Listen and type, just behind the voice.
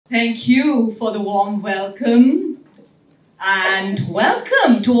Thank you for the warm welcome and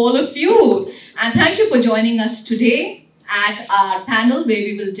welcome to all of you. And thank you for joining us today at our panel where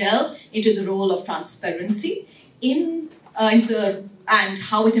we will delve into the role of transparency and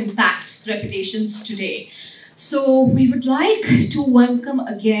how it impacts reputations today. So we would like to welcome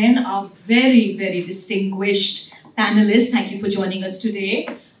again our very, very distinguished panelists. Thank you for joining us today.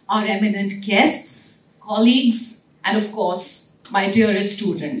 Our eminent guests, colleagues, and of course, my dearest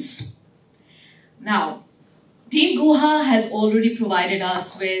students. Now, Dean Guha has already provided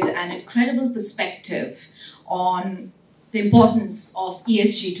us with an incredible perspective on the importance of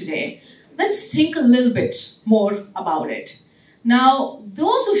ESG today. Let's think a little bit more about it. Now,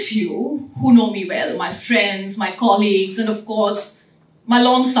 those of you who know me well, my friends, my colleagues, and of course, my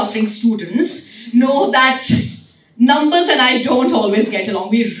long-suffering students, know that numbers and I don't always get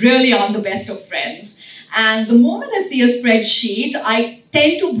along. We really aren't the best of friends. And the moment I see a spreadsheet, I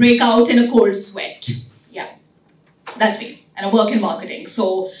tend to break out in a cold sweat. Yeah, that's me. And I work in marketing.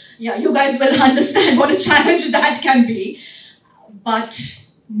 So, yeah, you guys will understand what a challenge that can be. But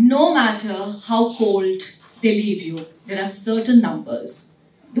no matter how cold they leave you, there are certain numbers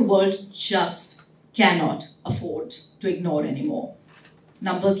the world just cannot afford to ignore anymore.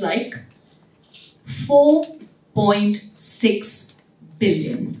 Numbers like 4.6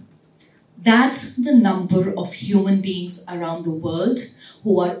 billion. That's the number of human beings around the world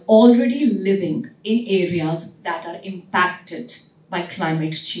who are already living in areas that are impacted by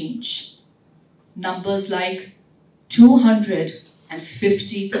climate change. Numbers like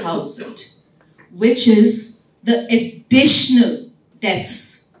 250,000, which is the additional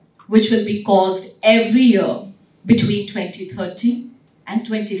deaths which will be caused every year between 2030 and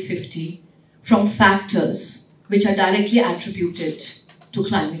 2050 from factors which are directly attributed to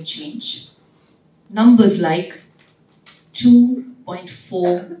climate change. Numbers like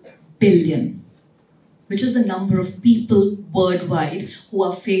 2.4 billion, which is the number of people worldwide who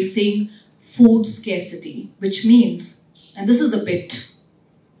are facing food scarcity, which means, and this is the bit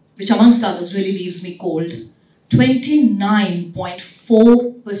which amongst others really leaves me cold,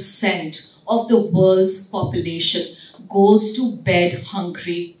 29.4% of the world's population goes to bed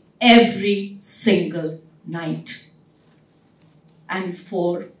hungry every single night. And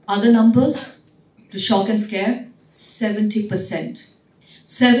for other numbers, to shock and scare, 70%.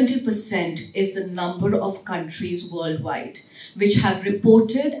 70% is the number of countries worldwide which have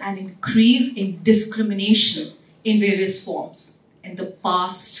reported an increase in discrimination in various forms in the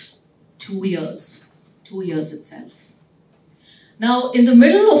past 2 years. 2 years itself. Now, in the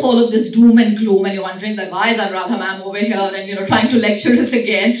middle of all of this doom and gloom, and you're wondering that why is Anuradha ma'am over here and trying to lecture us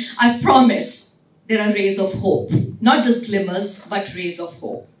again, I promise there are rays of hope. Not just glimmers, but rays of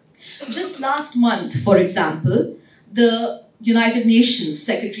hope. Just last month, for example, the United Nations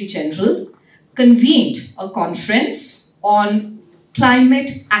Secretary General convened a conference on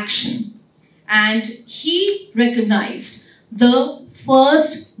climate action. And he recognized the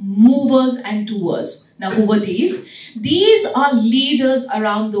first movers and doers. Now, who were these? These are leaders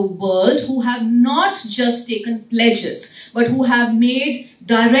around the world who have not just taken pledges, but who have made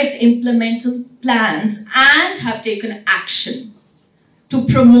direct implemental plans and have taken action to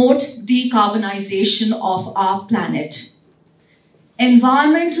promote decarbonization of our planet.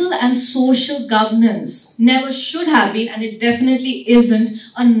 Environmental and social governance never should have been, and it definitely isn't,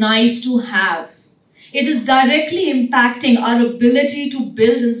 a nice to have. It is directly impacting our ability to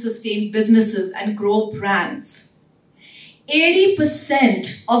build and sustain businesses and grow brands.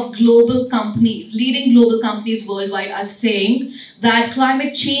 80% of global companies, leading global companies worldwide, are saying that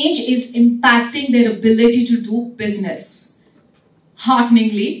climate change is impacting their ability to do business.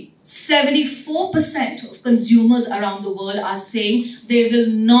 Hearteningly, 74% of consumers around the world are saying they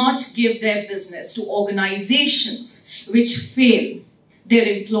will not give their business to organizations which fail their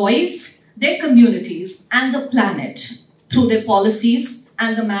employees, their communities, and the planet through their policies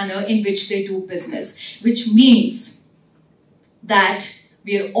and the manner in which they do business, which means that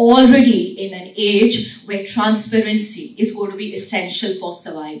we are already in an age where transparency is going to be essential for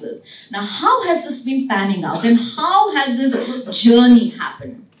survival. Now, how has this been panning out and how has this journey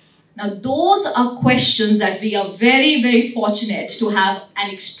happened? Now, those are questions that we are very, very fortunate to have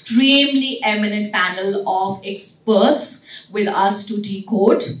an extremely eminent panel of experts with us to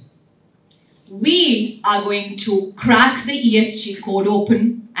decode. We are going to crack the ESG code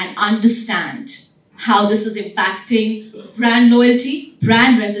open and understand how this is impacting brand loyalty,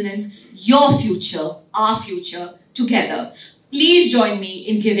 brand resonance, your future, our future, together. Please join me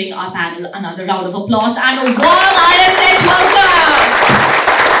in giving our panel another round of applause and a warm ISH welcome!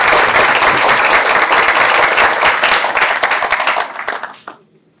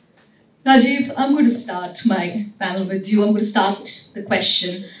 Rajiv, I'm going to start my panel with you. I'm going to start the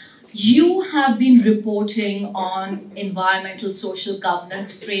question. You have been reporting on environmental social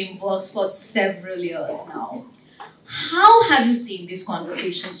governance frameworks for several years now. How have you seen these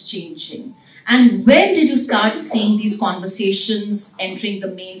conversations changing? And when did you start seeing these conversations entering the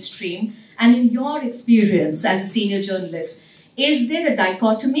mainstream? And in your experience as a senior journalist, is there a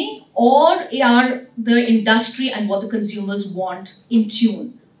dichotomy, or are the industry and what the consumers want in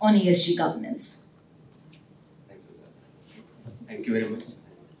tune on ESG governance? Thank you very much.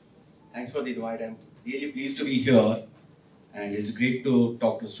 Thanks for the invite. I'm really pleased to be here, and it's great to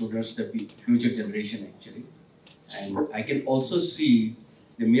talk to students, the future generation actually. And I can also see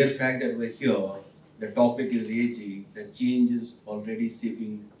the mere fact that we're here, the topic is ESG, the change is already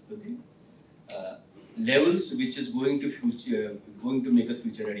seeping to the levels which is going to make us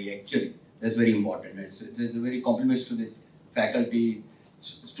future ready actually. That's very important. And so it's a very compliments to the faculty,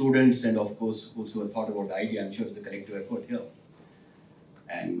 students, and of course those who have thought about the idea. I'm sure it's a collective effort here.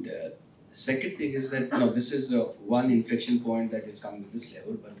 And second thing is that this is one inflection point that is coming to this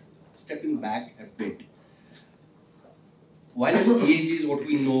level, but stepping back a bit, while ESG is what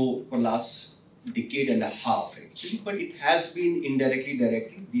we know for last decade and a half actually, but it has been indirectly,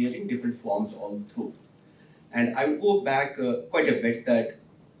 directly there in different forms all through. And I would go back quite a bit that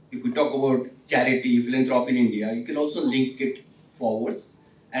if we talk about charity, philanthropy in India, you can also link it forwards.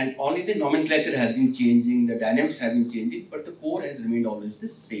 And only the nomenclature has been changing, the dynamics have been changing, but the core has remained always the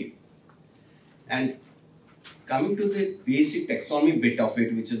same. And coming to the basic taxonomy bit of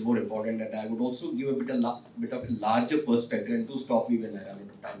it, which is more important, that I would also give a bit of a larger perspective, and do stop me when I run out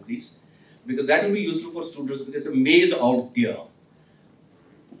of time, please. Because that will be useful for students, because the maze out there.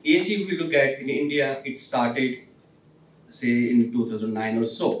 ESG, if we look at in India, it started, say, in 2009 or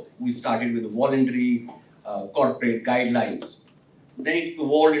so. We started with voluntary corporate guidelines. Then it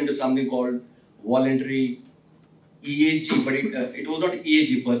evolved into something called voluntary ESG, but it was not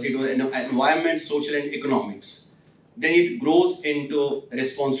ESG per se, it was environment, social and economics. Then it grows into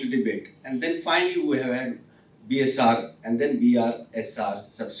responsibility bit. And then finally we have had BSR and then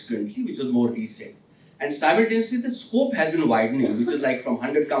BRSR subsequently, which was more recent. And simultaneously the scope has been widening, which is like from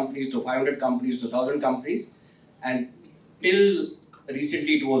 100 companies to 500 companies to 1,000 companies. And till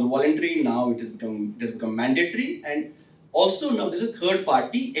recently it was voluntary, now it has become mandatory. And also now there's a third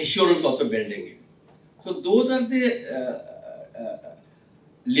party assurance also building in. So those are the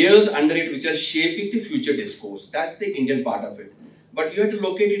layers under it which are shaping the future discourse. That's the Indian part of it. But you have to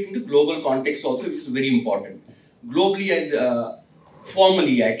locate it in the global context also, which is very important. Globally,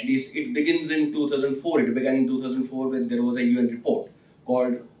 formally at least, it begins in 2004. It began in 2004 when there was a UN report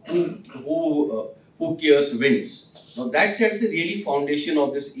called Who Cares Wins. Now that set the really foundation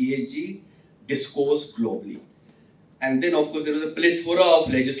of this ESG discourse globally. And then, of course, there was a plethora of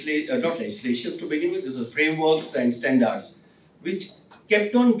legislation to begin with. This was frameworks and standards, which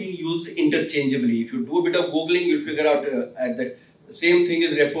kept on being used interchangeably. If you do a bit of Googling, you'll figure out that the same thing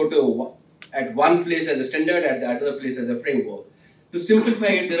is referred to at one place as a standard, at the other place as a framework. To simplify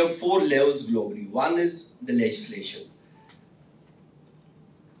it, there are 4 levels globally. One is the legislation.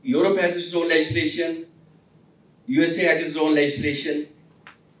 Europe has its own legislation. USA has its own legislation.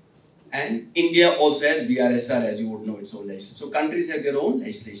 And India also has BRSR, as you would know, its own legislation. So countries have their own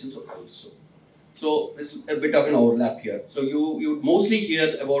legislations also. So there's a bit of an overlap here. So you mostly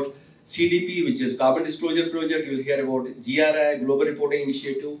hear about CDP, which is Carbon Disclosure Project. You'll hear about GRI, Global Reporting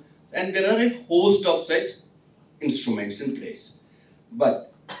Initiative. And there are a host of such instruments in place.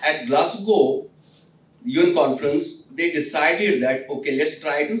 But at Glasgow UN conference, they decided that, okay, let's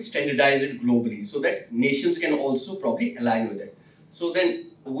try to standardize it globally so that nations can also probably align with it. So then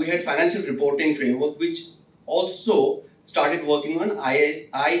we had financial reporting framework, which also started working on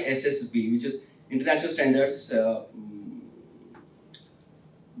ISSB, which is International Standards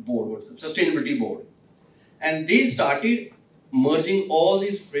Board, Sustainability Board. And they started merging all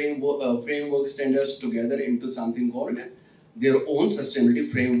these framework standards together into something called their own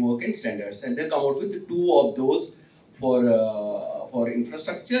sustainability framework and standards. And they come out with 2 of those for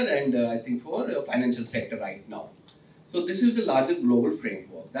infrastructure and I think for financial sector right now. So this is the larger global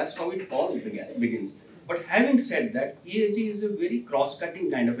framework. That's how it all begins. But having said that, ESG is a very cross-cutting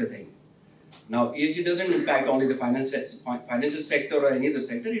kind of a thing. Now, ESG doesn't impact only the financial sector or any other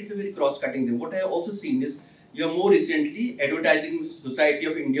sector. It's a very cross-cutting thing. What I have also seen is, you have more recently, Advertising Society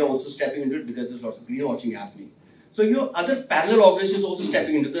of India also stepping into it because there's lots of greenwashing happening. So you have other parallel organizations also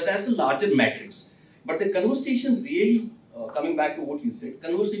stepping into it. That's a larger matrix. But the conversations really, coming back to what you said,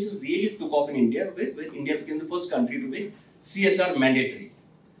 conversations really took off in India, where India became the first country to make CSR mandatory.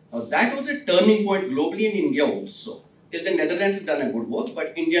 Now that was a turning point globally in India also. The Netherlands have done a good work,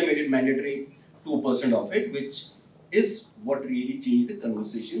 but India made it mandatory 2% of it, which is what really changed the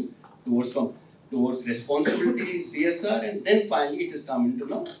conversation towards responsibility, CSR, and then finally it has come into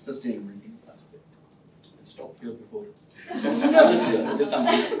now sustainability aspect. Let's stop here before.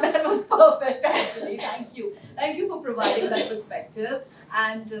 That was perfect, actually. Thank you. Thank you for providing that perspective,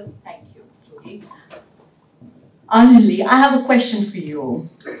 and thank you, Julie. Anjali, I have a question for you.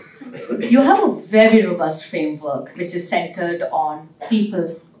 You have a very robust framework which is centered on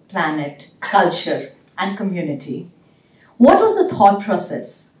people, planet, culture, and community. What was the thought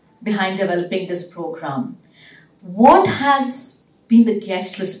process behind developing this program? What has been the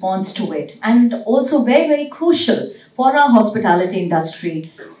guest response to it? And also very, very crucial for our hospitality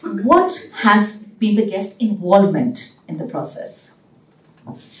industry, what has been the guest involvement in the process?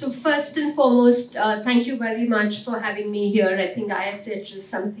 So first and foremost, thank you very much for having me here. I think ISH is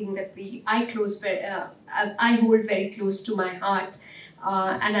something that I hold very close to my heart.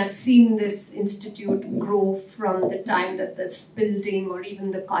 And I've seen this institute grow from the time that this building or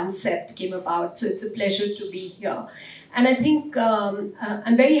even the concept came about. So it's a pleasure to be here. And I think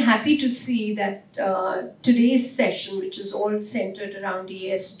I'm very happy to see that today's session, which is all centered around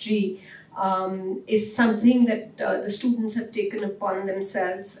ESG, is something that the students have taken upon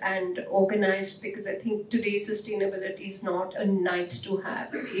themselves and organized, because I think today's sustainability is not a nice to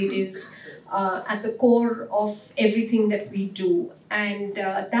have. It is at the core of everything that we do, and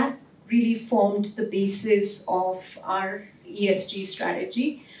that really formed the basis of our ESG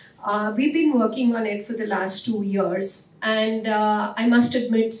strategy. We've been working on it for the last 2 years, and I must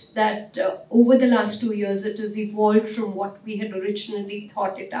admit that over the last 2 years it has evolved from what we had originally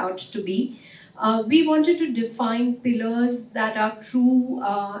thought it out to be. We wanted to define pillars that are true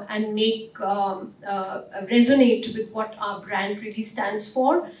and make resonate with what our brand really stands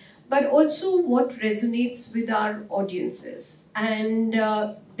for, but also what resonates with our audiences, and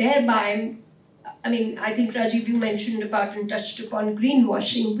thereby, I mean, I think Rajiv, you mentioned about and touched upon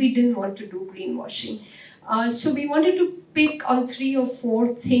greenwashing. We didn't want to do greenwashing. So we wanted to pick on 3 or 4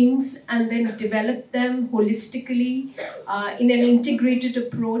 things and then develop them holistically in an integrated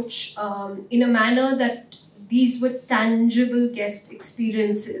approach, in a manner that these were tangible guest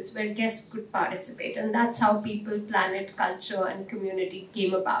experiences where guests could participate. And that's how people, planet, culture, and community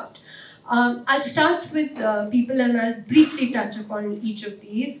came about. I'll start with people, and I'll briefly touch upon each of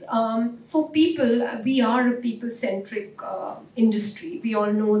these. For people, we are a people-centric industry. We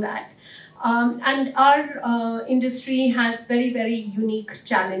all know that. And our industry has very, very unique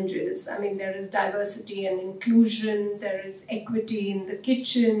challenges. I mean, there is diversity and inclusion, there is equity in the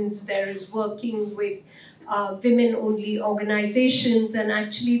kitchens, there is working with women-only organizations, and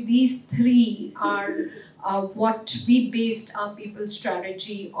actually these 3 are what we based our people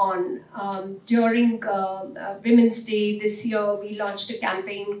strategy on. During Women's Day this year, we launched a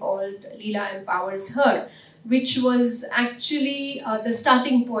campaign called Leela Empowers Her, which was actually the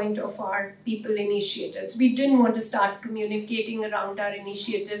starting point of our people initiatives. We didn't want to start communicating around our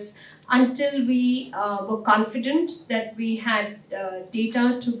initiatives until we were confident that we had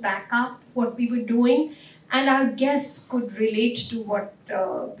data to back up what we were doing, and our guests could relate to what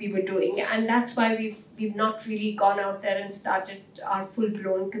we were doing. And that's why we've not really gone out there and started our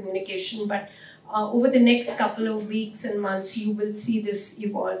full-blown communication. But over the next couple of weeks and months, you will see this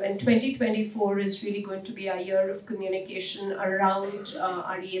evolve. And 2024 is really going to be our year of communication around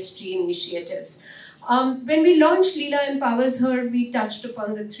our ESG initiatives. When we launched Leela Empowers Her, we touched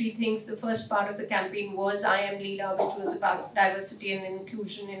upon the 3 things. The first part of the campaign was I Am Leela, which was about diversity and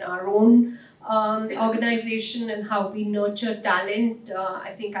inclusion in our own organization and how we nurture talent.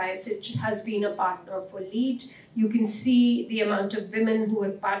 I think ISH has been a partner for LEAD. You can see the amount of women who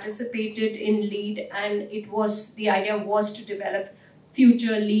have participated in LEAD, and the idea was to develop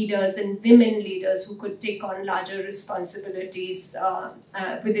future leaders and women leaders who could take on larger responsibilities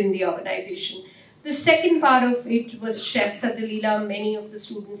within the organization. The second part of it was Chefs at the Leela. Many of the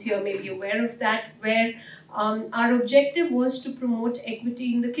students here may be aware of that, where our objective was to promote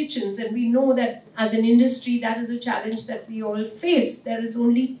equity in the kitchens. And we know that as an industry, that is a challenge that we all face. There is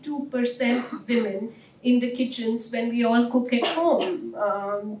only 2% women in the kitchens when we all cook at home.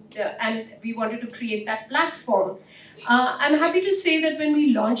 And we wanted to create that platform. I'm happy to say that when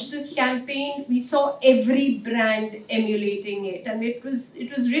we launched this campaign, we saw every brand emulating it. And it was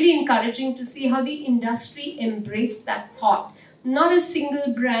really encouraging to see how the industry embraced that thought. Not a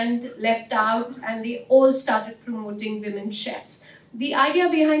single brand left out, and they all started promoting women chefs. The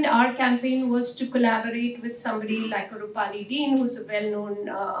idea behind our campaign was to collaborate with somebody like Rupali Dean, who's a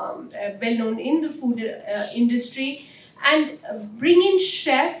well-known in the food industry, and bring in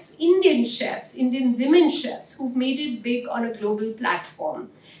chefs, Indian women chefs who've made it big on a global platform,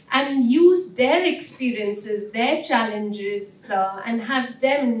 and use their experiences, their challenges, and have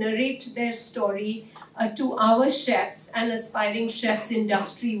them narrate their story to our chefs and aspiring chefs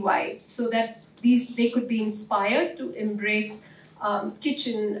industry-wide, so that they could be inspired to embrace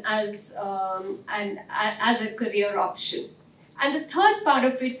kitchen as a career option. And the third part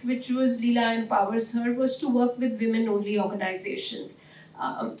of it, which was Leela Empowers Her, was to work with women-only organizations.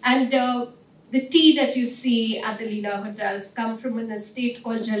 The tea that you see at the Leela hotels come from an estate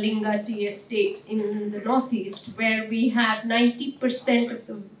called Jalinga Tea Estate in the Northeast, where we have 90% of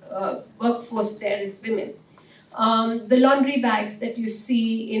the workforce there is women. The laundry bags that you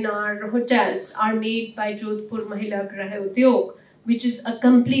see in our hotels are made by Jodhpur Mahila Graha Udyog, which is a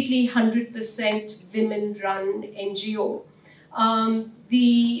completely 100% women-run NGO. Our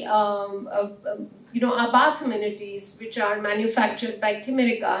bath amenities, which are manufactured by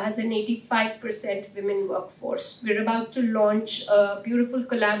Kimerica, has an 85% women workforce. We're about to launch a beautiful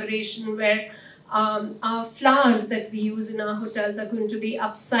collaboration where our flowers that we use in our hotels are going to be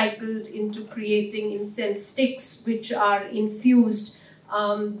upcycled into creating incense sticks, which are infused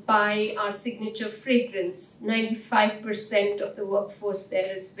by our signature fragrance. 95% of the workforce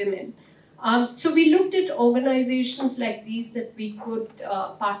there is women. So we looked at organizations like these that we could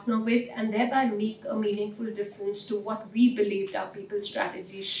partner with and thereby make a meaningful difference to what we believed our people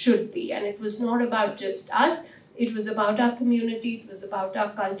strategy should be. And it was not about just us, it was about our community, it was about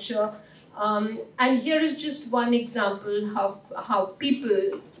our culture. And here is just one example how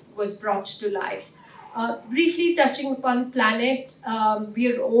people was brought to life. Briefly touching upon planet,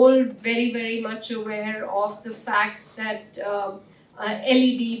 we are all very, very much aware of the fact that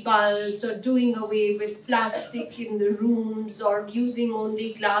LED bulbs or doing away with plastic in the rooms or using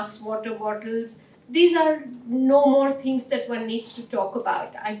only glass water bottles. These are no more things that one needs to talk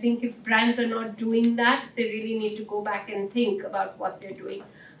about. I think if brands are not doing that, they really need to go back and think about what they're doing.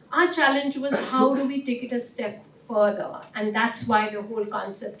 Our challenge was how do we take it a step further, and that's why the whole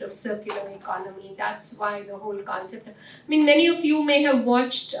concept of circular economy, that's why the whole concept of, many of you may have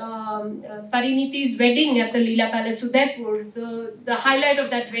watched Pariniti's wedding at the Leela Palace, Udaipur. The highlight of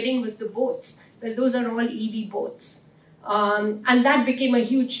that wedding was the boats. Well, those are all EV boats. And that became a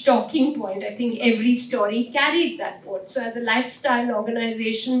huge talking point. I think every story carried that boat. So as a lifestyle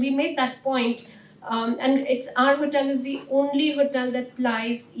organization, we made that point. And our hotel is the only hotel that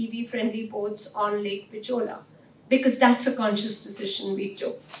flies EV-friendly boats on Lake Pichola, because that's a conscious decision we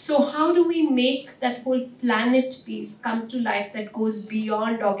took. So how do we make that whole planet piece come to life that goes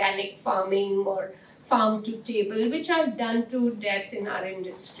beyond organic farming or farm to table, which are done to death in our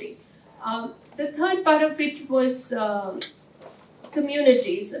industry? The third part of it was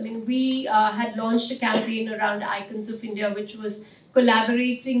communities. We had launched a campaign around Icons of India, which was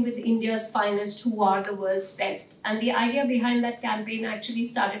collaborating with India's finest who are the world's best. And the idea behind that campaign actually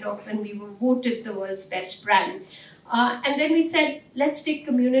started off when we were voted the world's best brand. And then we said, let's take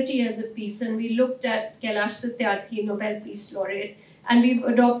community as a piece. And we looked at Kailash Satyarthi, Nobel Peace Laureate, and we've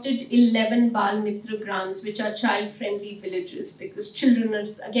adopted 11 Bal Mitra Grams, which are child-friendly villages, because children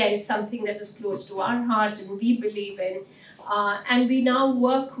is, again, something that is close to our heart and we believe in. And we now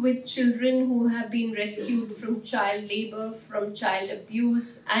work with children who have been rescued from child labor, from child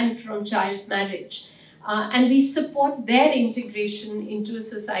abuse, and from child marriage. And we support their integration into a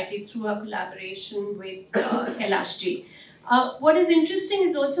society through our collaboration with Kailashji. What is interesting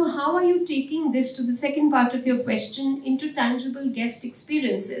is also how are you taking this, to the second part of your question, into tangible guest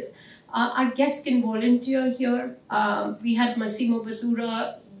experiences. Our guests can volunteer here. We had Massimo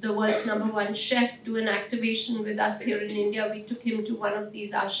Bottura, the world's #1 chef, do an activation with us here in India. We took him to one of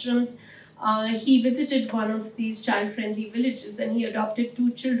these ashrams. He visited one of these child-friendly villages and he adopted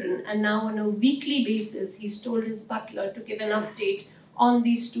 2 children. And now on a weekly basis, he's told his butler to give an update on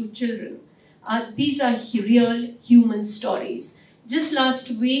these 2 children. These are real human stories. Just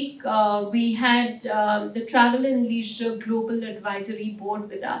last week, we had the Travel and Leisure Global Advisory Board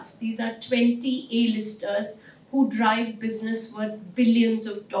with us. These are 20 A-listers who drive business worth billions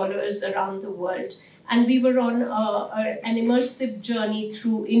of dollars around the world. And we were on an immersive journey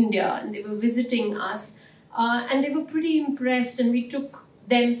through India, and they were visiting us. And they were pretty impressed, and we took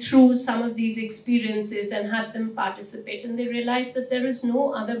them through some of these experiences and had them participate. And they realized that there is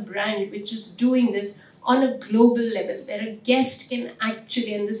no other brand which is doing this on a global level, where a guest can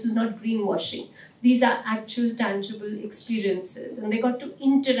actually, and this is not greenwashing, these are actual tangible experiences. And they got to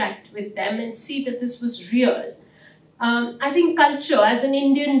interact with them and see that this was real. I think culture, as an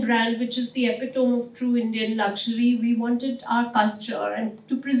Indian brand, which is the epitome of true Indian luxury, we wanted our culture and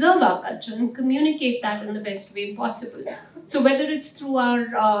to preserve our culture and communicate that in the best way possible. So whether it's through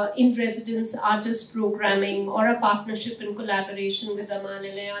our in-residence artist programming or a partnership and collaboration with Aman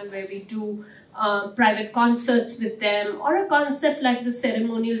Elayan, where we do private concerts with them, or a concept like the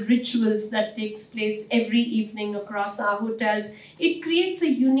ceremonial rituals that takes place every evening across our hotels, it creates a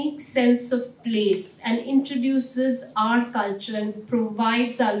unique sense of place and introduces our culture and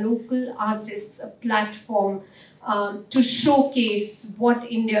provides our local artists a platform to showcase what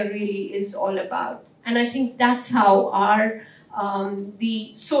India really is all about. And I think that's how our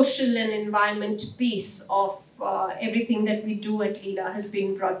the social and environment piece of everything that we do at Leela has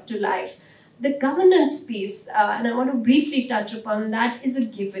been brought to life. The governance piece, and I want to briefly touch upon that, is a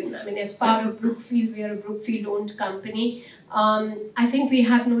given. I mean, as part of Brookfield, we are a Brookfield-owned company. I think we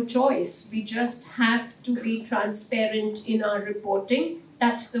have no choice. We just have to be transparent in our reporting.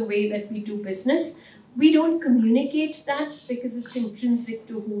 That's the way that we do business. We don't communicate that because it's intrinsic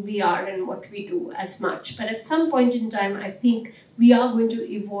to who we are and what we do as much. But at some point in time, I think we are going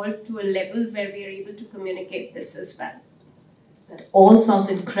to evolve to a level where we are able to communicate this as well. That all sounds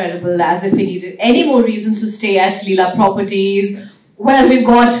incredible, as if we needed any more reasons to stay at Leela Properties. Well, we've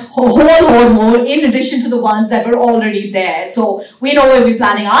got a whole lot more in addition to the ones that were already there. So we know we'll be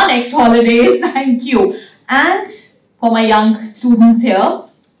planning our next holidays. Thank you. And for my young students here,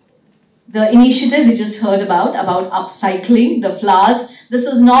 the initiative we just heard about upcycling the flowers. This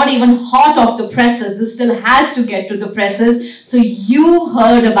is not even hot off the presses. This still has to get to the presses. So you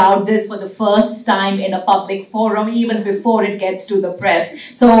heard about this for the first time in a public forum, even before it gets to the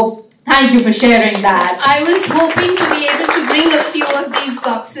press. So thank you for sharing that. I was hoping to be able to bring a few of these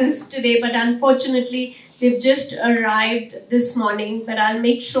boxes today, but unfortunately, they've just arrived this morning. But I'll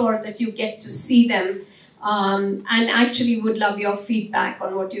make sure that you get to see them. And actually would love your feedback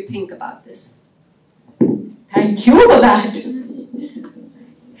on what you think about this. Thank you for that.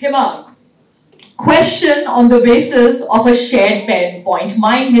 Hima, question on the basis of a shared parent point.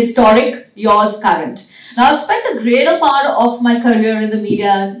 Mine historic, yours current. Now, I've spent a greater part of my career in the media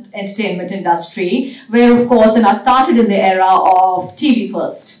and entertainment industry, where, of course, and I started in the era of TV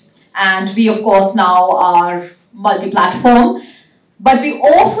first. And we, of course, now are multi-platform. But we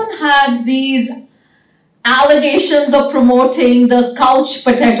often had these allegations of promoting the couch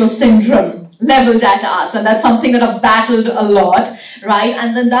potato syndrome leveled at us, and that's something that I've battled a lot, right?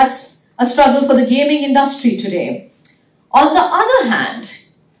 And then that's a struggle for the gaming industry today. On the other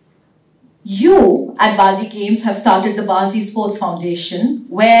hand, you at Bazi Games have started the Bazi Sports Foundation,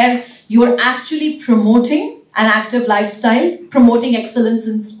 where you are actually promoting an active lifestyle, promoting excellence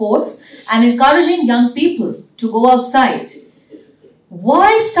in sports, and encouraging young people to go outside.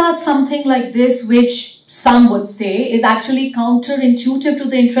 Why start something like this, which some would say is actually counterintuitive to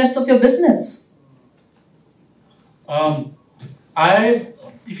the interests of your business?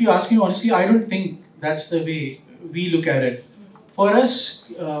 If you ask me honestly, I don't think that's the way we look at it. For us,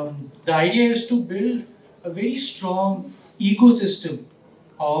 the idea is to build a very strong ecosystem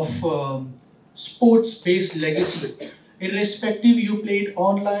of sports-based legacy. Irrespective you played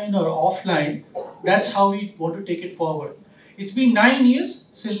online or offline, that's how we want to take it forward. It's been 9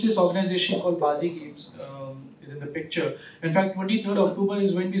 years since this organization called Bazi Games is in the picture. In fact, 23rd October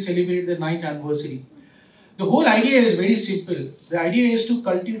is when we celebrate the 9th anniversary. The whole idea is very simple. The idea is to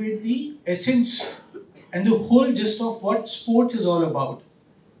cultivate the essence and the whole gist of what sports is all about,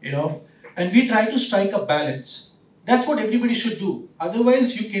 you know. And we try to strike a balance. That's what everybody should do.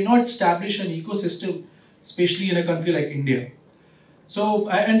 Otherwise, you cannot establish an ecosystem, especially in a country like India. So,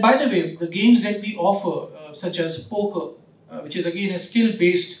 and by the way, the games that we offer, such as poker, which is again a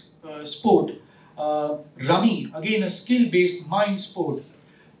skill-based sport. Rummy, again a skill-based mind sport.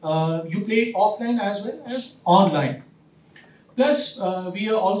 You play it offline as well as online. Plus, we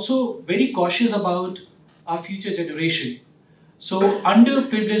are also very cautious about our future generation. So,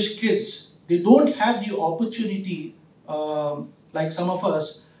 underprivileged kids, they don't have the opportunity, like some of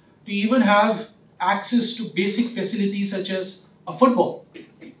us, to even have access to basic facilities such as a football.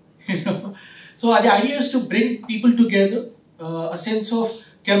 You know? So, the idea is to bring people together. A sense of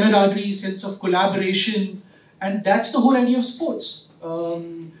camaraderie, sense of collaboration, and that's the whole idea of sports.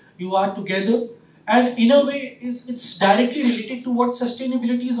 You are together, and in a way, it's directly related to what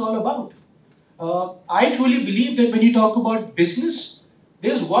sustainability is all about. I truly believe that when you talk about business,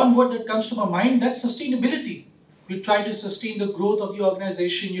 there's one word that comes to my mind, that's sustainability. You try to sustain the growth of the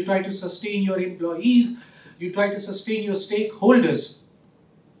organization, you try to sustain your employees, you try to sustain your stakeholders.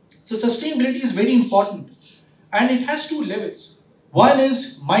 So sustainability is very important. And it has two levels. One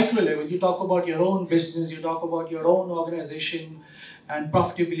is micro level. You talk about your own business, you talk about your own organization and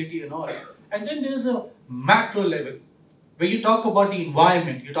profitability and all. And then there is a macro level where you talk about the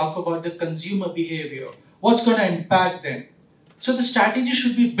environment, you talk about the consumer behavior, what's going to impact them. So the strategy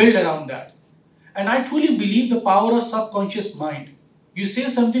should be built around that. And I truly believe the power of subconscious mind. You say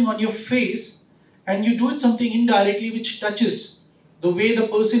something on your face and you do it something indirectly which touches the way the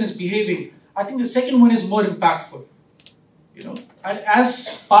person is behaving. I think the second one is more impactful. And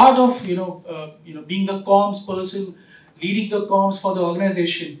as part of being the comms person, leading the comms for the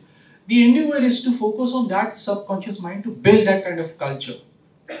organization, the endeavor is to focus on that subconscious mind to build that kind of culture.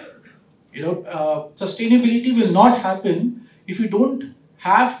 Sustainability will not happen if you don't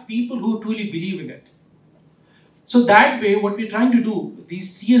have people who truly believe in it. So that way, what we're trying to do,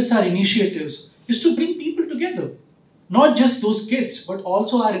 these CSR initiatives, is to bring people together. Not just those kids, but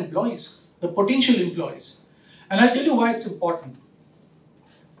also our employees, the potential employees. And I'll tell you why it's important.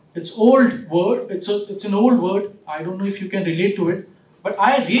 It's old word, it's an old word, I don't know if you can relate to it, but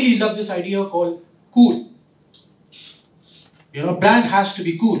I really love this idea called cool. Brand has to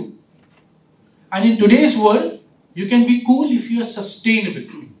be cool. And in today's world, you can be cool if you are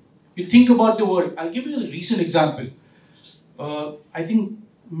sustainable. You think about the world. I'll give you a recent example. I think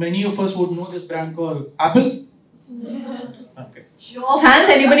many of us would know this brand called Apple. Okay. Show of hands,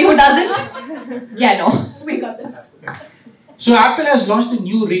 anybody who doesn't? Yeah, no, we got this. So Apple has launched a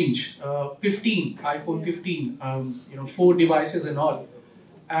new range, iPhone 15, 4 devices and all.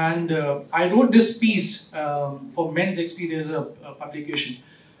 And I wrote this piece for Men's XP, there's a publication.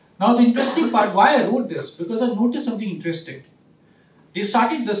 Now the interesting part, why I wrote this, because I noticed something interesting. They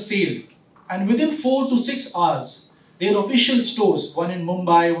started the sale and within 4 to 6 hours, their official stores, one in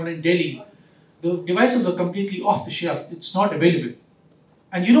Mumbai, one in Delhi, the devices were completely off the shelf. It's not available.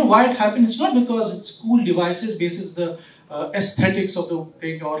 And you know why it happened? It's not because it's cool devices basis the aesthetics of the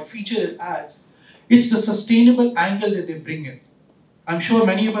thing or feature it adds. It's the sustainable angle that they bring in. I'm sure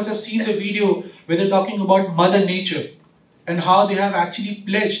many of us have seen the video where they're talking about Mother Nature and how they have actually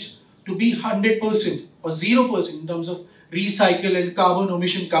pledged to be 100% or 0% in terms of recycle and carbon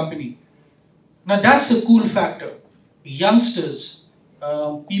emission company. Now that's a cool factor. Youngsters,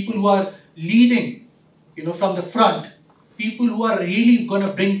 people who are leading, from the front, people who are really going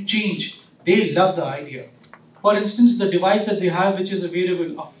to bring change, they love the idea. For instance, the device that they have, which is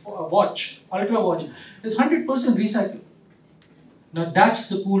available, a watch, ultra watch, is 100% recycled. Now that's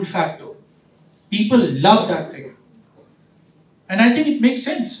the cool factor. People love that thing. And I think it makes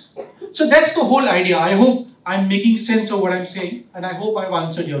sense. So that's the whole idea. I hope I'm making sense of what I'm saying, and I hope I've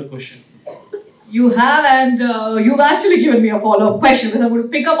answered your question. You have, and you've actually given me a follow-up question because I'm going to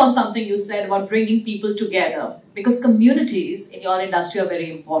pick up on something you said about bringing people together, because communities in your industry are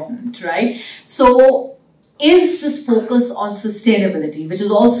very important, right? So is this focus on sustainability, which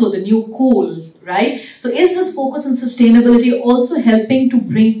is also the new cool, right? So is this focus on sustainability also helping to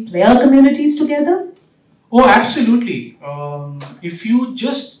bring player communities together? Oh, absolutely. If you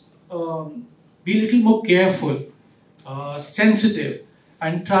just be a little more careful, sensitive,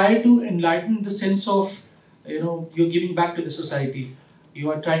 and try to enlighten the sense of, you're giving back to the society.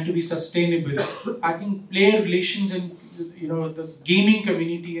 You are trying to be sustainable. I think player relations and, the gaming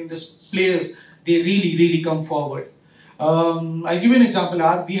community and the players, they really, really come forward. I'll give you an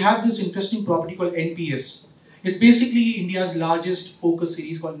example. We have this interesting property called NPS. It's basically India's largest poker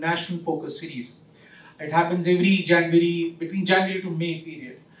series called National Poker Series. It happens every January, between January to May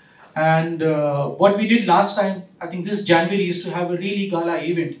period. And what we did last time, I think this January, is to have a really gala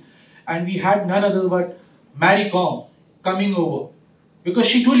event. And we had none other but Mary Kom coming over. Because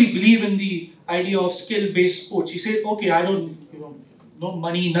she truly believed in the idea of skill-based sports. She said, okay, I don't, no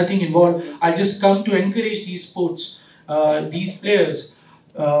money, nothing involved. I'll just come to encourage these sports, these players.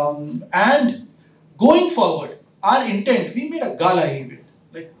 And going forward, our intent, we made a gala event.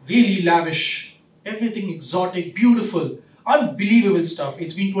 Like really lavish, everything exotic, beautiful. Unbelievable stuff.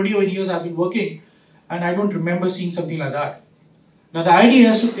 It's been 21 years I've been working and I don't remember seeing something like that. Now the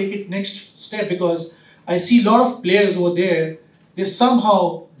idea is to take it next step, because I see a lot of players over there, they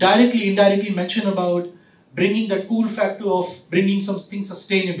somehow directly, indirectly mention about bringing that cool factor of bringing something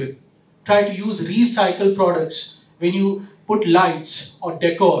sustainable. Try to use recycled products when you put lights or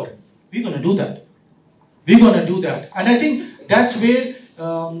decor. We're going to do that. We're going to do that. And I think that's where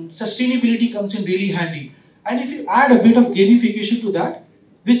sustainability comes in really handy. And if you add a bit of gamification to that,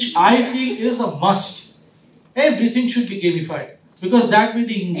 which I feel is a must, everything should be gamified, because that way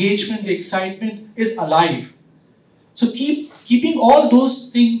the engagement, the excitement is alive. So keeping all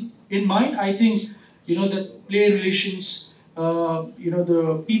those things in mind, I think, the player relations,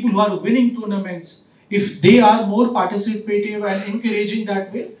 the people who are winning tournaments, if they are more participative and encouraging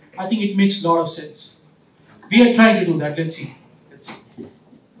that way, I think it makes a lot of sense. We are trying to do that. Let's see.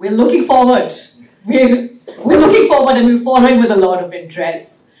 We're looking forward. We're looking forward and we're following with a lot of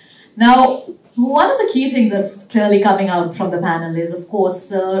interest. Now, one of the key things that's clearly coming out from the panel is, of course,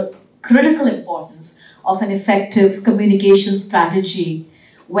 the critical importance of an effective communication strategy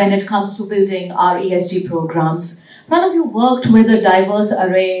when it comes to building our ESG programs. Pranav, you worked with a diverse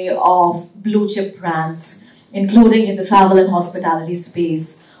array of blue chip brands, including in the travel and hospitality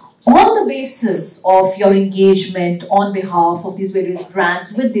space. On the basis of your engagement on behalf of these various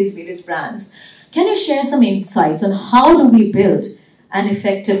brands, with these various brands, can you share some insights on how do we build an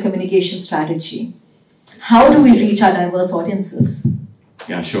effective communication strategy? How do we reach our diverse audiences?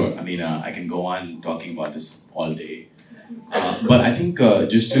 Yeah, sure. I mean, I can go on talking about this all day. But I think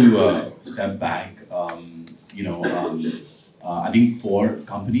just to step back, I think for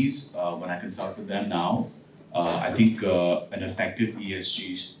companies, when I consult with them now, I think an effective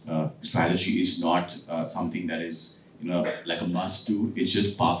ESG strategy is not something that is, like a must-do. It's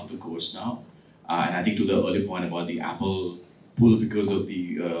just part of the course now. And I think to the earlier point about the Apple pull because of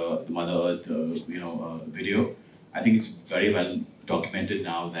the Mother Earth, video, I think it's very well documented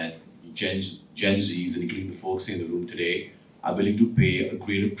now that Gen Zs, and including the folks in the room today, are willing to pay a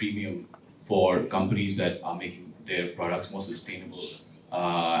greater premium for companies that are making their products more sustainable.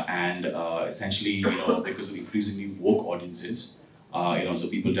 Essentially, because of increasingly woke audiences, so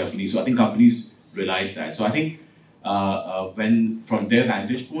people definitely, so I think companies realize that. So I think when, from their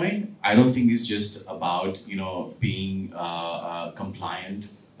vantage point, I don't think it's just about, being compliant,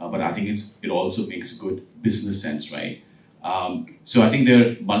 but I think it also makes good business sense, right? So I think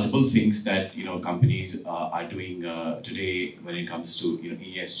there are multiple things that, companies are doing today when it comes to,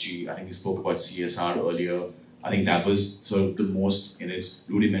 ESG. I think we spoke about CSR earlier. I think that was sort of the most in its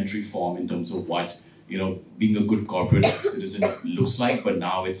rudimentary form in terms of what, being a good corporate citizen looks like, but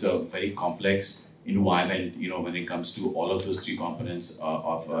now it's a very complex environment, when it comes to all of those three components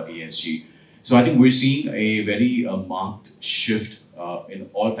of ESG. So I think we're seeing a very marked shift in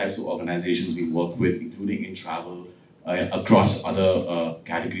all types of organizations we work with, including in travel, across other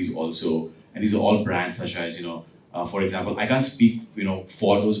categories also. And these are all brands such as, for example, I can't speak,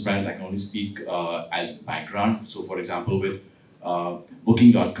 for those brands, I can only speak as background. So for example, with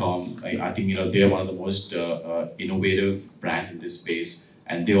Booking.com, I think, they're one of the most innovative brands in this space.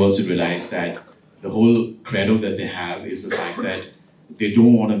 And they also realize that the whole credo that they have is the fact that they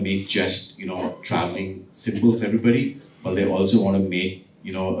don't want to make just, traveling simple for everybody, but they also want to make,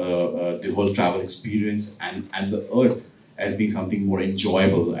 the whole travel experience and the earth as being something more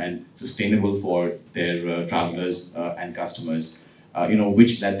enjoyable and sustainable for their travelers and customers,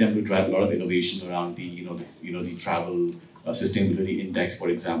 which led them to drive a lot of innovation around the, the travel sustainability index, for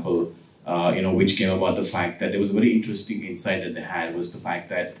example, which came about the fact that there was a very interesting insight that they had was the fact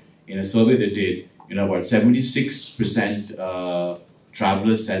that in a survey they did, about 76%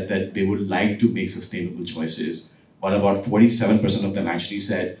 travelers said that they would like to make sustainable choices, but about 47% of them actually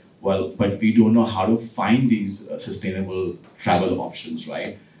said, well, but we don't know how to find these sustainable travel options,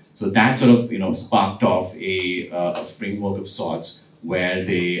 right? So that sort of, sparked off a framework of sorts where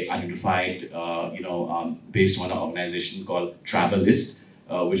they identified, based on an organization called Travelist,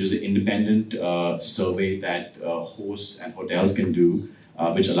 which is an independent survey that hosts and hotels can do,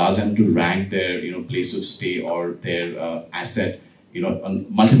 which allows them to rank their, place of stay or their asset, on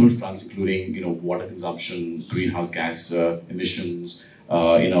multiple fronts, including, water consumption, greenhouse gas emissions,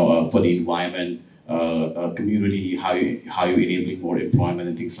 for the environment, community, how you enabling more employment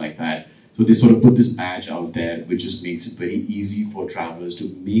and things like that. So they sort of put this badge out there, which just makes it very easy for travelers to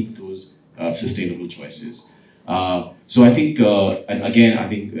make those sustainable choices. So I think, and again, I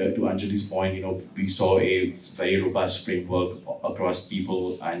think to Anjali's point, we saw a very robust framework across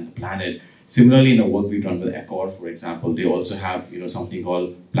people and the planet. Similarly, in the work we've done with Accor, for example, they also have, something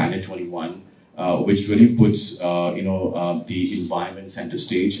called Planet 21, which really puts, the environment center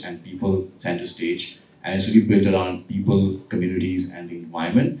stage and people center stage. And it's really built around people, communities, and the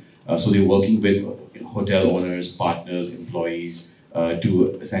environment. So they're working with hotel owners, partners, employees,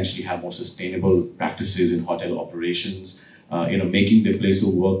 to essentially have more sustainable practices in hotel operations, making the place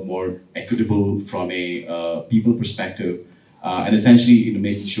of work more equitable from a people perspective, and essentially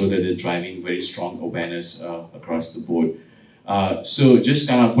making sure that they're driving very strong awareness across the board. So just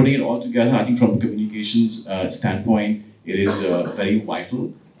kind of putting it all together, I think from a communications standpoint, it is very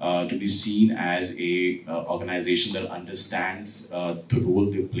vital to be seen as a organization that understands the role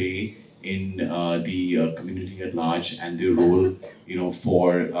they play in the community at large and their role,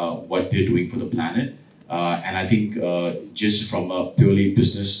 for what they're doing for the planet. And I think just from a purely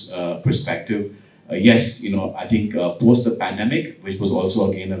business perspective, yes, I think post the pandemic, which was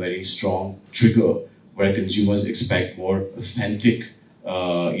also again a very strong trigger where consumers expect more authentic,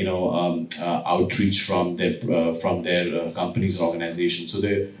 outreach from their companies and organizations. So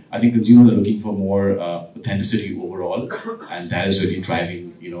I think consumers are looking for more authenticity overall, and that is really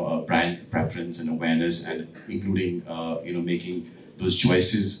driving, brand preference and awareness, and including, making those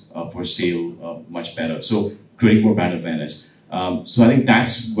choices for sale much better. So creating more brand awareness. So I think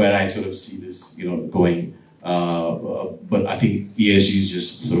that's where I sort of see this, going. But I think ESG is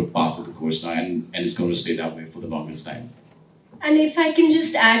just sort of part of the course now, and it's going to stay that way for the longest time. And if I can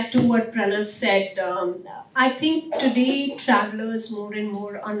just add to what Pranav said, I think today travelers more and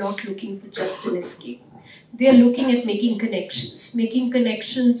more are not looking for just an escape. They are looking at making connections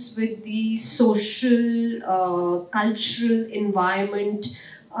with the social, cultural environment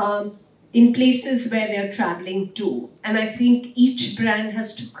in places where they are traveling to. And I think each brand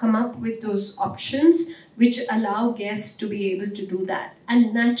has to come up with those options which allow guests to be able to do that.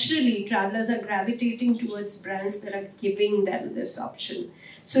 And naturally, travelers are gravitating towards brands that are giving them this option.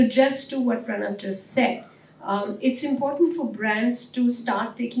 So just to what Pranav just said, it's important for brands to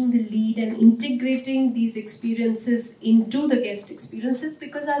start taking the lead and integrating these experiences into the guest experiences,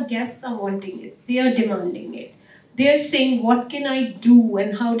 because our guests are wanting it, they are demanding it. They are saying, what can I do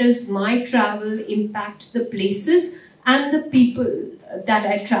and how does my travel impact the places and the people that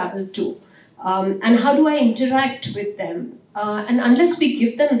I travel to? And how do I interact with them? And unless we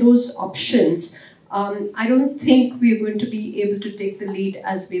give them those options, I don't think we're going to be able to take the lead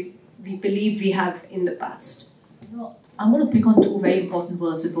as we believe we have in the past. I'm going to pick on two very important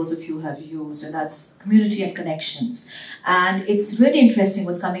words that both of you have used, and that's community and connections. And it's really interesting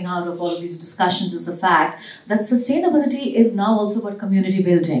what's coming out of all of these discussions is the fact that sustainability is now also about community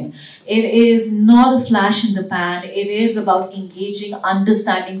building. It is not a flash in the pan. It is about engaging,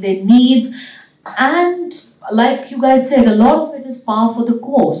 understanding their needs. And like you guys said, a lot of it is par for the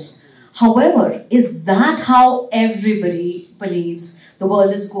course. However, is that how everybody believes the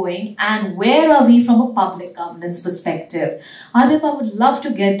world is going, and where are we from a public governance perspective? Adib, I would love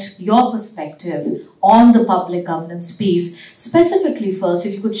to get your perspective on the public governance piece. Specifically first,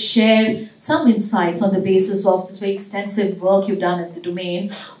 if you could share some insights on the basis of this very extensive work you've done in the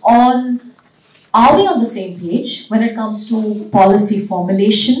domain on, are we on the same page when it comes to policy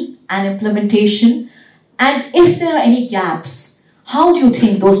formulation and implementation? And if there are any gaps, how do you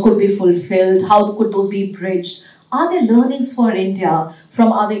think those could be fulfilled? How could those be bridged? Are there learnings for India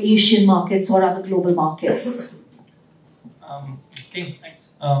from other Asian markets or other global markets? Okay,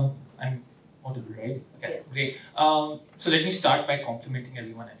 thanks. I'm audible, right? Okay, great. So let me start by complimenting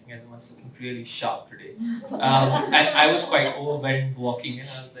everyone. I think everyone's looking really sharp today. And I was quite overwhelmed walking in.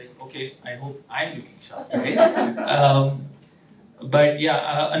 I was like, okay, I hope I'm looking sharp today. But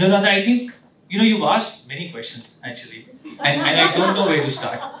yeah, Anuradha, I think, you've asked many questions actually, and I don't know where to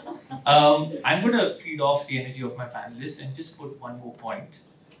start. I'm going to feed off the energy of my panelists and just put one more point.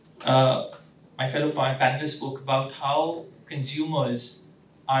 My fellow panelists spoke about how consumers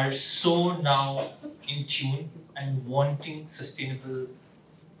are so now in tune and wanting sustainable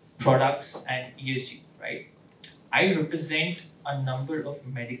products and ESG, right? I represent a number of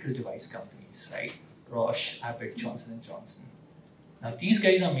medical device companies, right? Roche, Abbott, Johnson & Johnson. Now these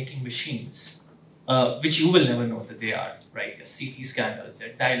guys are making machines which you will never know that they are, right? They're CT scanners,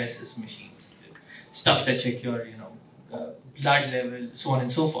 they're dialysis machines, stuff that check your, blood level, so on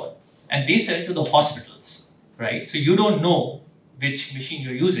and so forth. And they sell to the hospitals, right? So you don't know which machine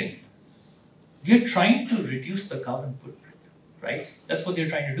you're using. They're trying to reduce the carbon footprint, right? That's what they're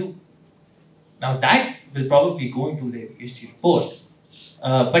trying to do. Now that will probably go into their ESG report,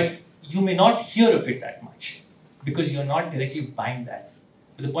 but you may not hear of it that much because you're not directly buying that.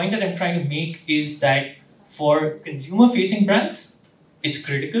 But the point that I'm trying to make is that for consumer-facing brands, it's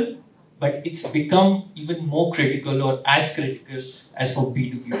critical, but it's become even more critical or as critical as for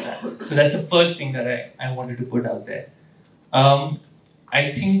B2B brands. So that's the first thing that I wanted to put out there.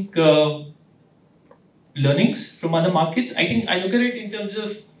 I think learnings from other markets, I think I look at it in terms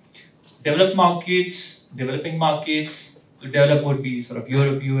of developed markets, developing markets. Developed would be sort of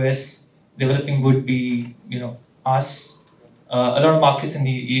Europe, US. Developing would be, us. A lot of markets in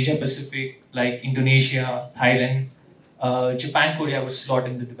the Asia Pacific, like Indonesia, Thailand, Japan, Korea would slot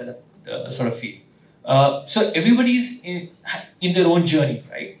in the developed sort of field. So everybody's in their own journey,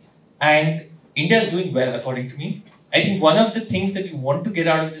 right? And India is doing well, according to me. I think one of the things that we want to get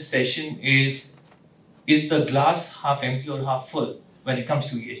out of this session is the glass half empty or half full when it comes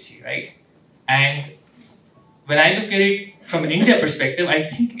to ESG, right? And when I look at it from an India perspective, I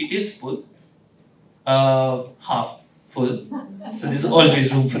think it is full, half full. So there's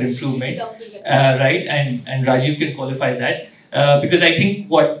always room for improvement, right? And Rajiv can qualify that because I think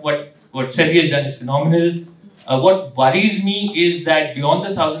what Sevi has done is phenomenal. What worries me is that beyond the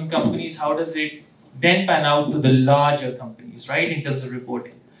 1,000 companies, how does it then pan out to the larger companies, right? In terms of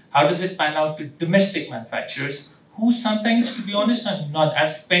reporting, how does it pan out to domestic manufacturers who sometimes, to be honest,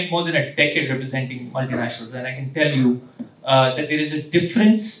 I've spent more than a decade representing multinationals, and I can tell you that there is a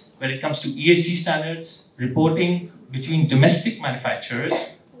difference when it comes to ESG standards, reporting between domestic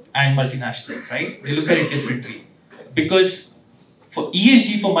manufacturers and multinationals, right? They look at it differently. Because for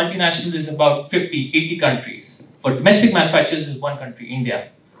ESG for multinationals is about 50, 80 countries. For domestic manufacturers is one country, India.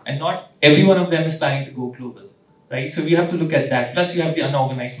 And not every one of them is planning to go global, right? So we have to look at that. Plus you have the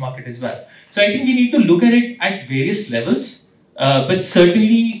unorganized market as well. So I think we need to look at it at various levels. But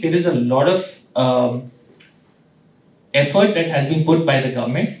certainly there is a lot of effort that has been put by the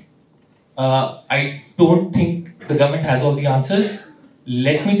government. I don't think the government has all the answers.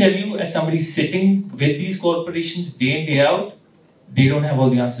 Let me tell you, as somebody sitting with these corporations day in, day out, they don't have all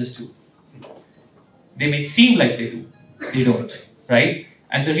the answers too. They may seem like they don't, right?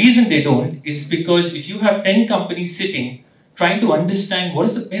 And the reason they don't is because if you have 10 companies sitting trying to understand what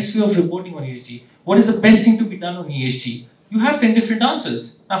is the best way of reporting on ESG, what is the best thing to be done on ESG, you have 10 different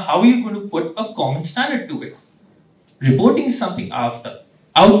answers. Now, how are you going to put a common standard to it? Reporting is something after.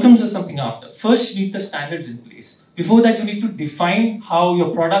 Outcomes are something after. First, you need the standards in place. Before that, you need to define how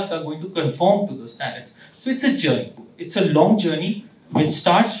your products are going to conform to those standards. So it's a journey. It's a long journey which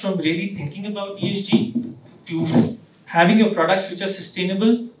starts from really thinking about ESG to having your products which are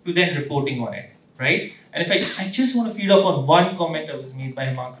sustainable to then reporting on it, right? And if I just want to feed off on one comment that was made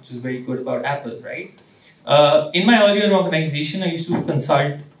by Mark, which is very good about Apple, right? In my earlier organization, I used to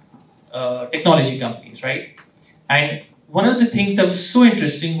consult technology companies, right? And one of the things that was so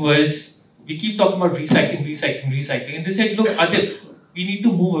interesting was we keep talking about recycling. And they said, look, Adil, we need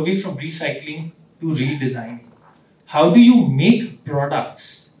to move away from recycling to redesigning. How do you make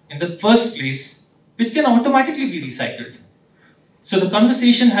products in the first place which can automatically be recycled? So the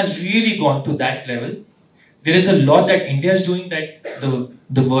conversation has really gone to that level. There is a lot that India is doing that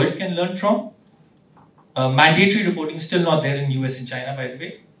the world can learn from. Mandatory reporting is still not there in US and China, by the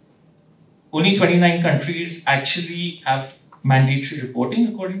way. Only 29 countries actually have mandatory reporting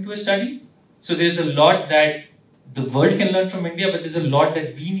according to a study. So there's a lot that the world can learn from India, but there's a lot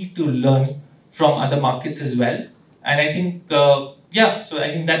that we need to learn from other markets as well. And I think, yeah, so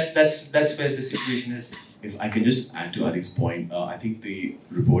I think that's where the situation is. If I can just add to Adik's point, I think the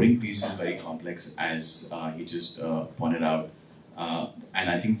reporting piece is very complex, as he just pointed out. And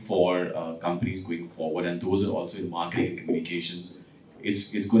I think for companies going forward, and those are also in marketing and communications,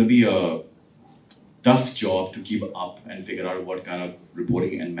 it's going to be a tough job to keep up and figure out what kind of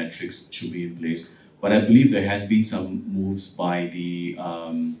reporting and metrics should be in place. But I believe there has been some moves by the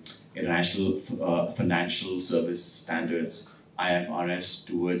International Financial Service Standards, IFRS,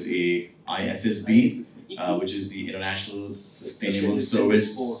 towards a ISSB, which is the International Sustainable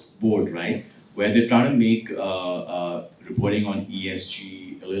Service Board, right? Where they're trying to make reporting on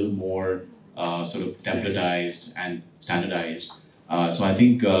ESG a little more sort of templatized and standardized. So I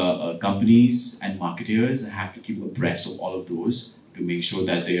think companies and marketers have to keep abreast of all of those to make sure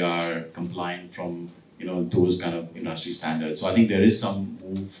that they are compliant from those kind of industry standards. So I think there is some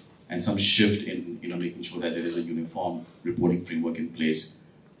move and some shift in making sure that there is a uniform reporting framework in place.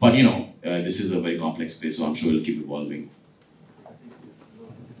 But this is a very complex space, so I'm sure it'll keep evolving.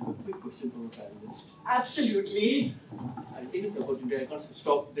 Quick question from a panelist. Absolutely. I'll take this opportunity. I can't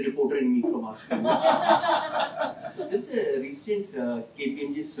stop the reporter in me from asking. So there's a recent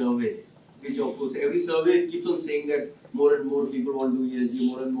KPMG survey, which of course every survey keeps on saying that more and more people want to do ESG,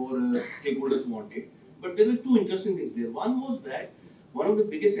 more and more stakeholders want it. But there were two interesting things there. One was that one of the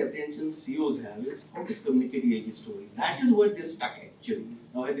biggest apprehensions CEOs have is how to communicate the ESG story. That is where they're stuck actually.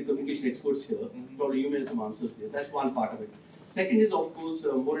 Now I have the communication experts here, probably you may have some answers there. That's one part of it. Second is, of course,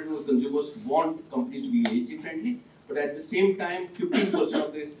 more and more consumers want companies to be ESG friendly, but at the same time, 15%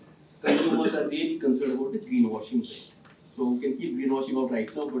 of the consumers are really concerned about the greenwashing rate. So we can keep greenwashing out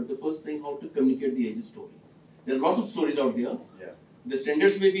right now, but the first thing, how to communicate the ESG story. There are lots of stories out there. Yeah. The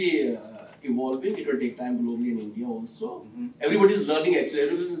standards may be evolving, it will take time globally in India also. Everybody is learning actually,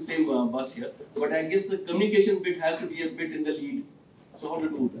 everybody is in the same bus here. But I guess the communication bit has to be a bit in the lead. So how to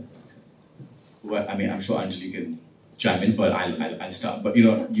do that? Well, I mean, I'm sure Anjali can chime in, but I'll start. But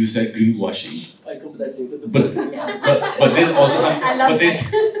you said greenwashing. I come to that later. But there's also some. I love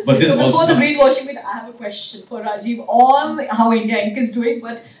but there's so also before the greenwashing bit, I have a question for Rajiv on how India Inc. is doing.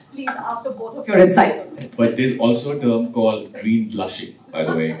 But please, after both of your insights on this. But there's also a term called green blushing, by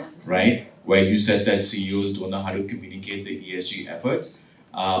the way, right? where you said that CEOs don't know how to communicate the ESG efforts.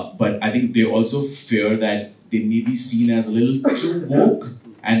 But I think they also fear that they may be seen as a little too woke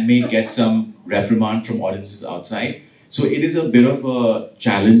and may get some reprimand from audiences outside. So it is a bit of a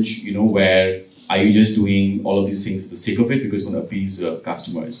challenge, where are you just doing all of these things for the sake of it because you want to appease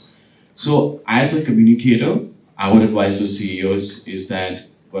customers? So as a communicator, I would advise to CEOs is that,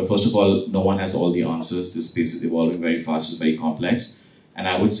 well, first of all, no one has all the answers. This space is evolving very fast, it's very complex. And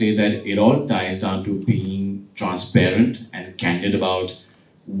I would say that it all ties down to being transparent and candid about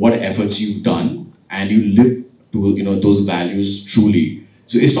what efforts you've done and you live to those values truly.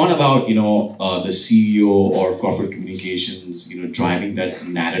 So it's not about the CEO or corporate communications driving that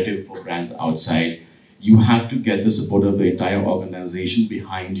narrative for brands outside. You have to get the support of the entire organization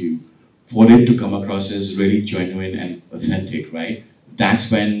behind you for it to come across as really genuine and authentic, right? That's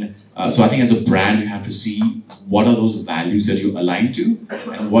when, so I think as a brand, you have to see what are those values that you align to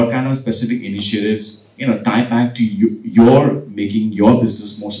and what kind of specific initiatives, tie back to your making your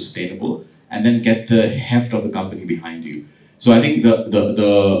business more sustainable and then get the heft of the company behind you. So I think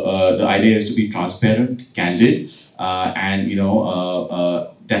the idea is to be transparent, candid, and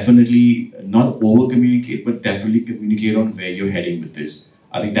definitely not over communicate, but definitely communicate on where you're heading with this.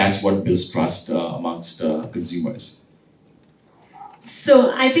 I think that's what builds trust amongst consumers.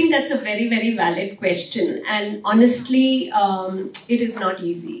 So I think that's a very, very valid question. And honestly, it is not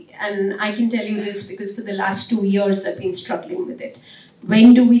easy. And I can tell you this because for the last 2 years, I've been struggling with it.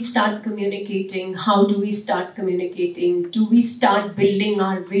 When do we start communicating? How do we start communicating? Do we start building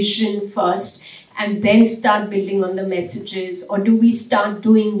our vision first and then start building on the messages? Or do we start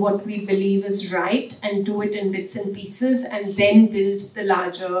doing what we believe is right and do it in bits and pieces and then build the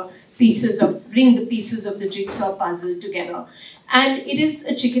larger bring the pieces of the jigsaw puzzle together? And it is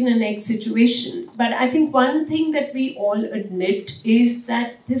a chicken and egg situation. But I think one thing that we all admit is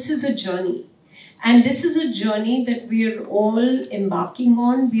that this is a journey. And this is a journey that we are all embarking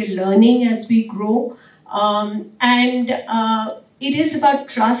on. We are learning as we grow. It is about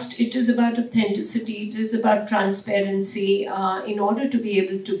trust. It is about authenticity. It is about transparency in order to be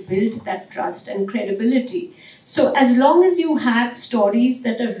able to build that trust and credibility. So as long as you have stories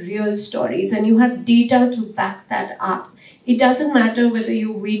that are real stories and you have data to back that up, it doesn't matter whether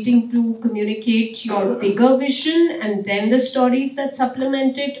you're waiting to communicate your bigger vision and then the stories that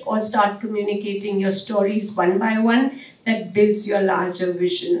supplement it, or start communicating your stories one by one that builds your larger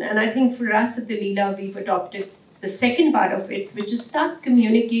vision. And I think for us at the Leela, we've adopted the second part of it, which is start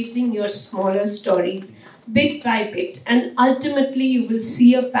communicating your smaller stories bit by bit. And ultimately, you will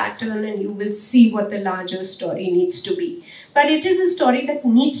see a pattern and you will see what the larger story needs to be. But it is a story that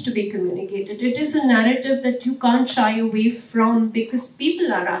needs to be communicated. It is a narrative that you can't shy away from because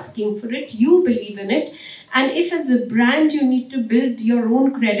people are asking for it, you believe in it. And if as a brand you need to build your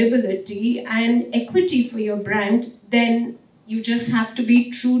own credibility and equity for your brand, then you just have to be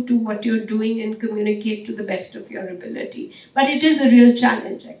true to what you're doing and communicate to the best of your ability. But it is a real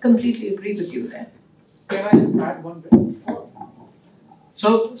challenge. I completely agree with you there. Can I just add one bit? Of course.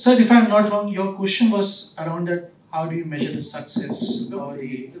 So, sir, if I'm not wrong, your question was around that. How do you measure the success? No,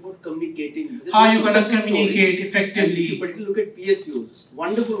 it's about communicating. How are you going to communicate effectively? If you particularly look at PSUs,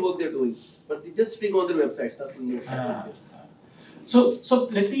 wonderful work they're doing, but they just speak on their websites. So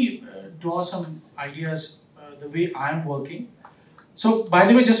let me draw some ideas the way I'm working. So by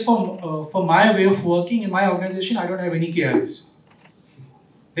the way, just for my way of working in my organization, I don't have any KRs.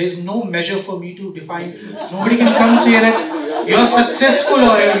 There's no measure for me to define. Nobody can come say that you're successful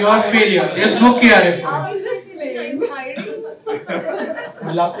or you're a failure. There's no KRF.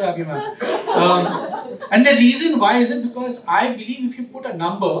 I'd love to have you, ma'am. And the reason why is it because I believe if you put a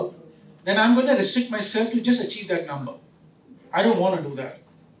number, then I'm going to restrict myself to just achieve that number. I don't want to do that.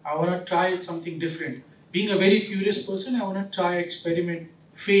 I want to try something different. Being a very curious person, I want to try, experiment,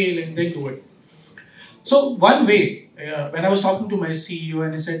 fail, and then do it. So one way, when I was talking to my CEO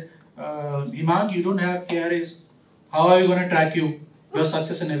and he said, Himang, you don't have KRAs. How are you going to track your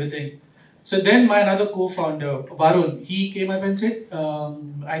success and everything? So then my another co-founder, Varun, he came up and said,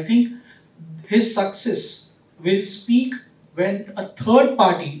 I think his success will speak when a third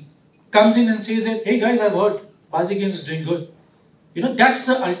party comes in and says that, hey guys, I've heard Baazi Games is doing good. That's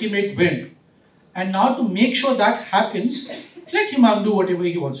the ultimate win. And now to make sure that happens, let Himang do whatever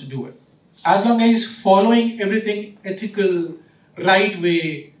he wants to do it. As long as he's following everything ethical, right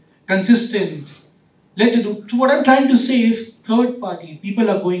way, consistent, let it do. So what I'm trying to say, if third party, people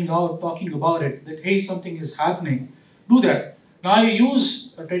are going out talking about it, that hey, something is happening, do that. Now you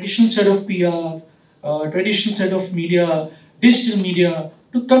use a traditional set of PR, traditional set of media, digital media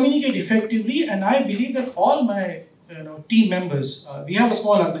to communicate effectively, and I believe that all my team members. We have a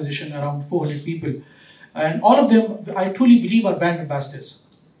small organization, around 400 people, and all of them, I truly believe, are brand ambassadors.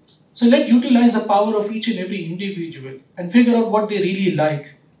 So let's utilize the power of each and every individual and figure out what they really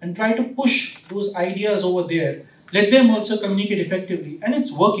like and try to push those ideas over there. Let them also communicate effectively, and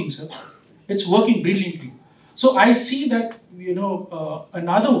it's working, sir. It's working brilliantly. So I see that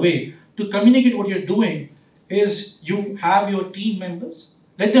another way to communicate what you're doing is you have your team members.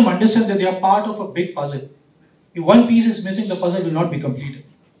 Let them understand that they are part of a big puzzle. If one piece is missing, the puzzle will not be completed.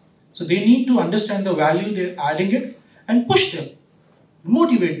 So they need to understand the value they're adding it and push them,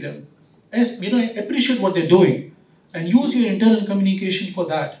 motivate them, appreciate what they're doing, and use your internal communication for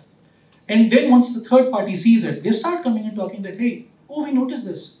that. And then once the third party sees it, they start coming and talking that, hey, oh, we noticed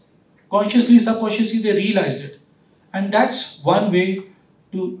this. Consciously, subconsciously, they realized it. And that's one way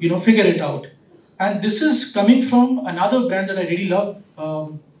to figure it out. And this is coming from another brand that I really love.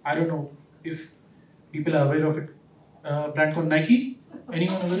 I don't know if people are aware of it. Brand called Nike.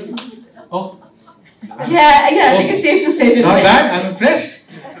 Anyone aware of it? Oh. Yeah, I think it's safe to say that. Not bad, I'm impressed.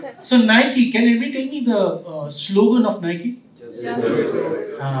 So Nike, can anybody tell me the slogan of Nike?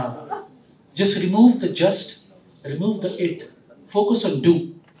 Just remove the just, remove the it. Focus on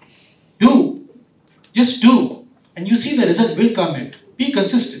do. Do. Just do. And you see the result will come in. Be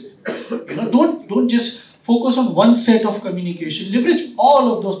consistent. Don't just focus on one set of communication. Leverage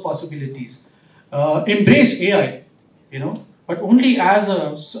all of those possibilities. Embrace AI, but only as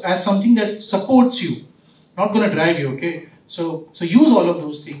something that supports you, not going to drive you. Okay, so use all of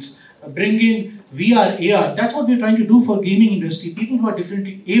those things. Bring in VR, AR. That's what we're trying to do for gaming industry. People who are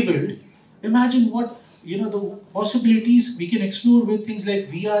differently abled. Imagine what the possibilities we can explore with things like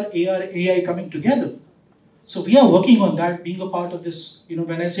VR, AR, AI coming together. So we are working on that, being a part of this.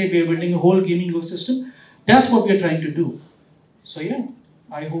 When I say we are building a whole gaming ecosystem, that's what we are trying to do. So yeah,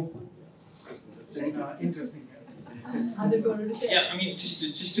 I hope. Interesting. Yeah, I mean,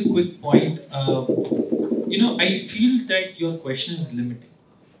 just a quick point. I feel that your question is limiting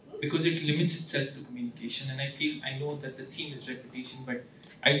because it limits itself to communication, and I know that the theme is reputation, but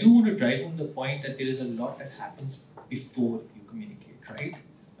I do want to drive home the point that there is a lot that happens before you communicate, right?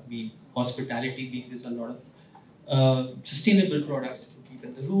 I mean, hospitality being there's a lot of sustainable products that you keep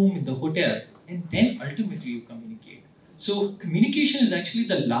in the room, in the hotel, and then ultimately you communicate. So communication is actually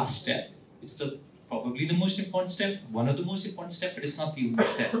the last step. It's probably the most important step, one of the most important steps, but it's not the only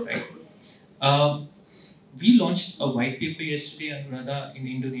step, right? We launched a white paper yesterday, Anuradha, in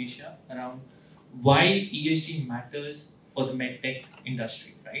Indonesia around why ESG matters for the medtech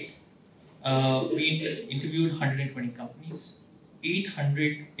industry, right? We interviewed 120 companies,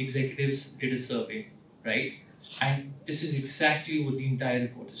 800 executives did a survey, right? And this is exactly what the entire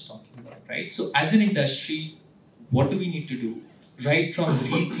report is talking about, right? So as an industry, what do we need to do? Right from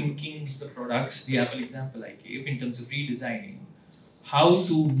rethinking the products, the Apple example I gave, in terms of redesigning, how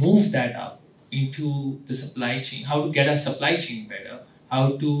to move that up into the supply chain, how to get our supply chain better,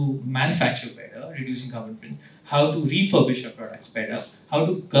 how to manufacture better, reducing carbon footprint, how to refurbish our products better, how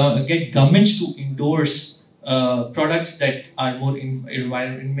to get governments to endorse products that are more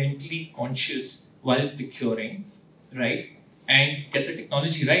environmentally conscious while procuring, right? And get the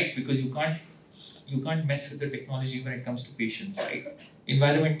technology right, because you can't mess with the technology when it comes to patients, right?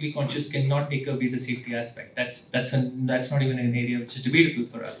 Environmentally conscious cannot take away the safety aspect. That's not even an area which is debatable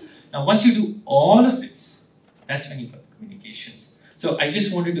for us. Now, once you do all of this, that's when you got communications. So I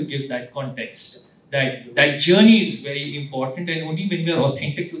just wanted to give that context, that journey is very important, and only when we are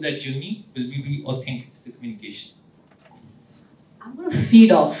authentic to that journey will we be authentic to the communication. I'm going to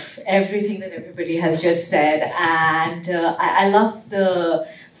feed off everything that everybody has just said, and I love the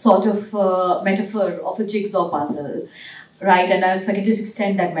sort of metaphor of a jigsaw puzzle, right? And if I can just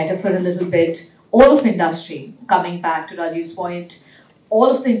extend that metaphor a little bit, all of industry, coming back to Rajiv's point, all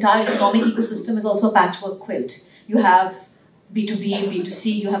of the entire economic ecosystem is also a patchwork quilt. You have B2B,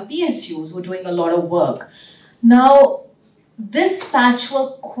 B2C, you have PSUs who are doing a lot of work. Now, this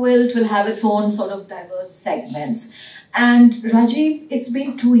patchwork quilt will have its own sort of diverse segments. And Rajiv, it's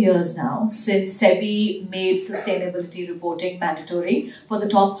been 2 years now since SEBI made sustainability reporting mandatory for the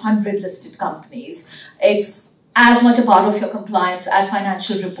top 100 listed companies. It's as much a part of your compliance as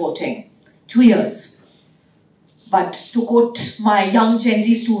financial reporting. 2 years. But to quote my young Gen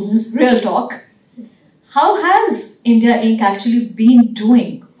Z students, real talk, how has India Inc. actually been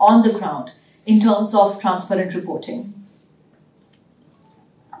doing on the ground in terms of transparent reporting?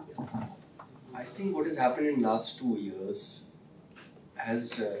 I think what has happened in the last 2 years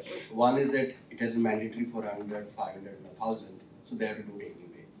has, one is that it has been mandatory for 100, 500 and 1,000, so they have to do it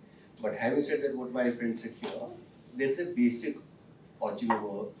anyway. But having said that, what my friend said here, there is a basic work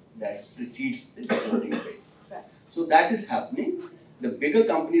that precedes the reporting way. So that is happening. The bigger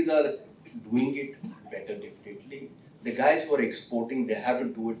companies are doing it better, definitely. The guys who are exporting, they have to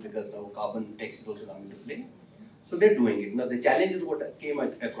do it because now carbon tax is also coming into play. So they're doing it. Now the challenge is what came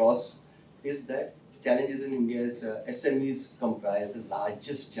across is that challenges in India is SMEs comprise the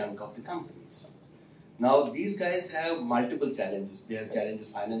largest chunk of the companies. Now these guys have multiple challenges. They have challenges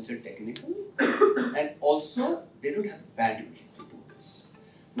financial, technical, and also they don't have the bandwidth to do this.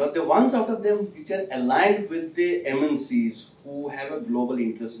 Now the ones out of them which are aligned with the MNCs who have a global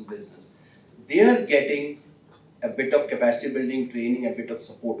interest in business, they are getting a bit of capacity building, training, a bit of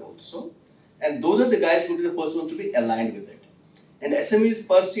support also. And those are the guys who are the first ones to be aligned with it. And SMEs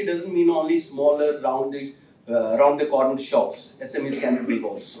per se doesn't mean only smaller, round the corner shops. SMEs can be big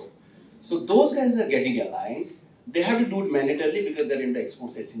also. So those guys are getting aligned. They have to do it mandatorily because they're into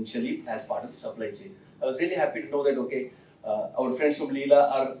exports essentially as part of the supply chain. I was really happy to know that, okay, our friends from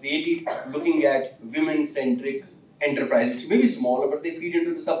Leela are really looking at women-centric enterprises, which may be smaller, but they feed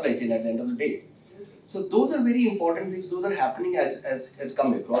into the supply chain at the end of the day. So those are very important things. Those are happening as has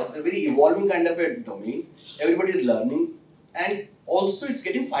come across. It's a very evolving kind of a domain. Everybody is learning, and also it's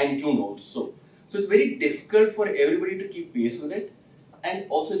getting fine-tuned also. So it's very difficult for everybody to keep pace with it. And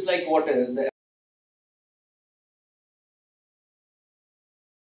also it's like what the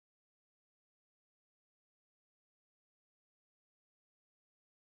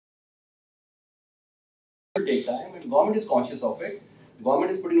take time, and government is conscious of it.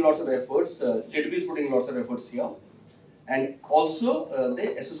 Government is putting lots of efforts. CIDB is putting lots of efforts here, and also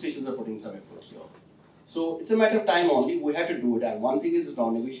the associations are putting some effort here. So it's a matter of time only. We have to do it, and one thing is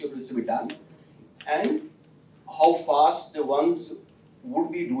non-negotiable is to be done, and how fast the ones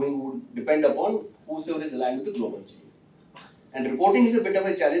would be doing would depend upon whosoever is aligned with the global chain. And reporting is a bit of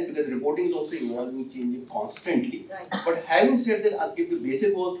a challenge because reporting is also evolving, changing constantly. Right. But having said that, if the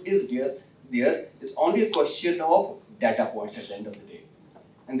basic work is there, it's only a question of data points at the end of the day.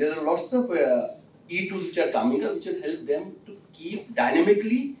 And there are lots of e-tools which are coming up which will help them to keep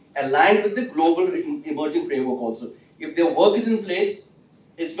dynamically aligned with the global emerging framework also. If their work is in place,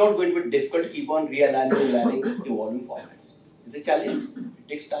 it's not going to be difficult to keep on realigning with evolving formats. It's a challenge. It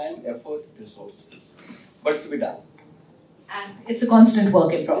takes time, effort, resources. But it's to be done. And it's a constant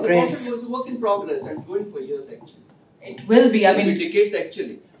work in progress. It's a work in progress and going for years actually. It will be. I mean, decades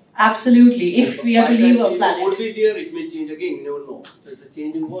actually. Absolutely. If we are to leave our planet. It would be there, it may change again, you never know. So it's a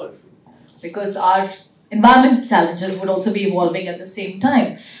changing world. Because our environment challenges would also be evolving at the same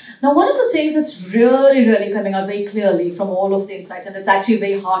time. Now, one of the things that's really coming out very clearly from all of the insights, and it's actually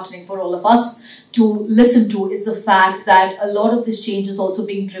very heartening for all of us to listen to, is the fact that a lot of this change is also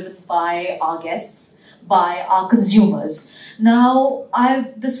being driven by our guests, by our consumers. Now,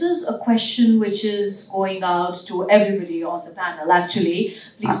 this is a question which is going out to everybody on the panel, actually.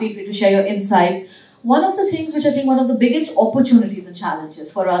 Please feel free to share your insights. One of the things which I think one of the biggest opportunities and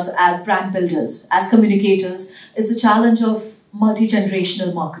challenges for us as brand builders, as communicators, is the challenge of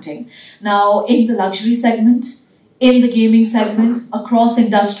multi-generational marketing. Now, in the luxury segment, in the gaming segment, across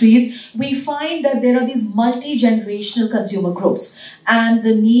industries, we find that there are these multi-generational consumer groups, and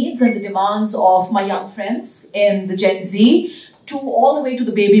the needs and the demands of my young friends in the Gen Z to all the way to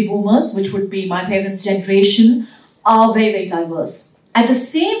the baby boomers, which would be my parents' generation, are very diverse. At the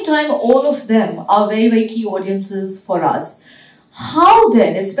same time, all of them are very key audiences for us. How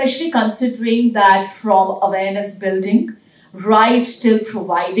then, especially considering that from awareness building, right till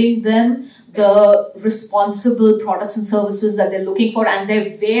providing them the responsible products and services that they're looking for and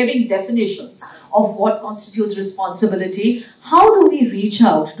their varying definitions of what constitutes responsibility, how do we reach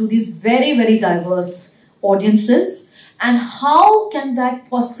out to these very diverse audiences, and how can that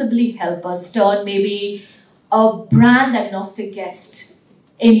possibly help us turn maybe a brand agnostic guest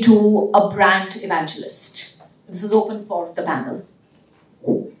into a brand evangelist? This is open for the panel.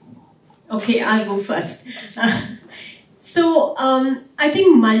 Okay, I'll go first. So I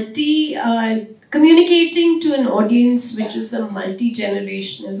think communicating to an audience which is a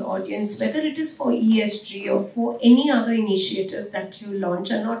multi-generational audience, whether it is for ESG or for any other initiative that you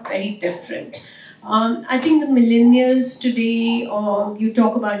launch, are not very different. I think the millennials today, you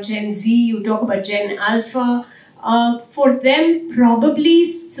talk about Gen Z, you talk about Gen Alpha, for them probably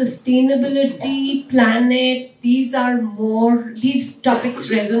sustainability, planet, these topics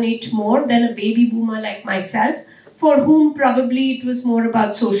resonate more than a baby boomer like myself, for whom probably it was more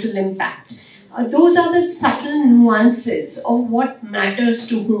about social impact. Those are the subtle nuances of what matters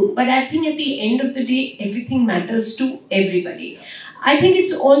to whom. But I think at the end of the day, everything matters to everybody. I think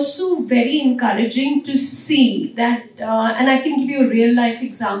it's also very encouraging to see that, and I can give you a real life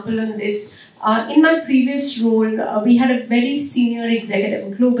example on this. In my previous role, we had a very senior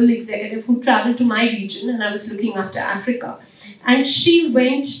executive, global executive, who traveled to my region, and I was looking after Africa. And she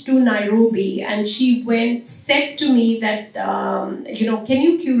went to Nairobi, and she said to me that, can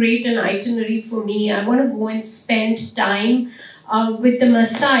you curate an itinerary for me? I want to go and spend time with the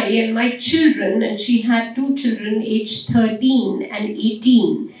Maasai and my children, and she had 2 children aged 13 and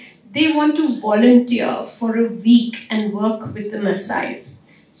 18. They want to volunteer for a week and work with the Maasais.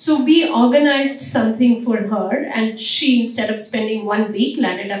 So we organized something for her, and she, instead of spending 1 week,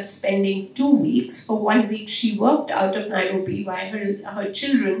 landed up spending 2 weeks. For 1 week, she worked out of Nairobi while her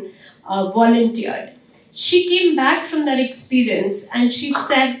children volunteered. She came back from that experience and she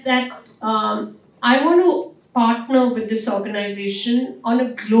said that I want to partner with this organization on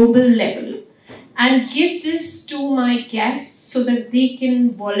a global level and give this to my guests so that they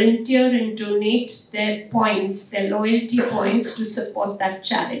can volunteer and donate their points, their loyalty points, to support that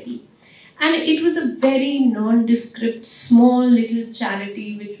charity. And it was a very nondescript, small little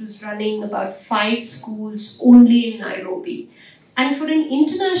charity which was running about 5 schools only in Nairobi. And for an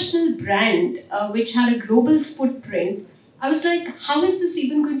international brand which had a global footprint, I was like, how is this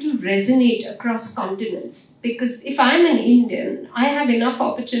even going to resonate across continents? Because if I'm an Indian, I have enough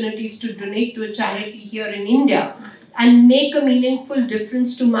opportunities to donate to a charity here in India and make a meaningful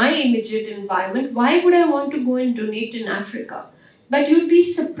difference to my immediate environment. Why would I want to go and donate in Africa? But you'd be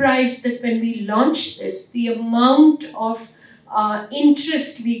surprised that when we launched this, the amount of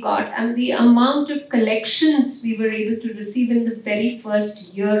interest we got and the amount of collections we were able to receive in the very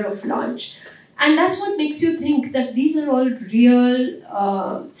first year of launch. And that's what makes you think that these are all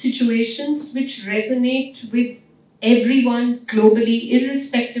real situations which resonate with everyone globally,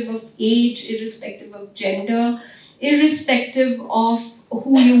 irrespective of age, irrespective of gender, irrespective of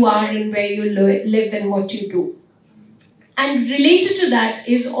who you are and where you live and what you do. And related to that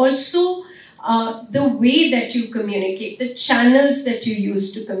is also the way that you communicate, the channels that you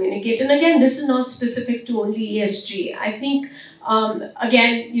use to communicate. And again, this is not specific to only ESG. I think,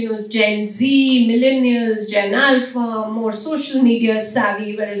 again, Gen Z, millennials, Gen Alpha, more social media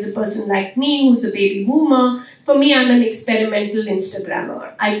savvy, whereas a person like me who's a baby boomer, for me, I'm an experimental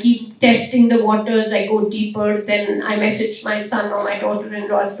Instagrammer. I keep testing the waters, I go deeper, then I message my son or my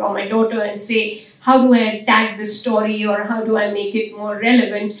daughter-in-law or my daughter and say, how do I tag this story or how do I make it more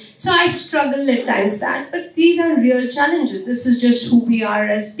relevant? So I struggle at times that, but these are real challenges. This is just who we are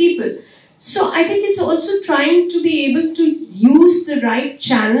as people. So I think it's also trying to be able to use the right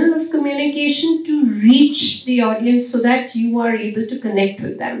channel of communication to reach the audience so that you are able to connect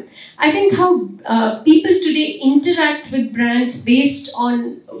with them. I think how people today interact with brands based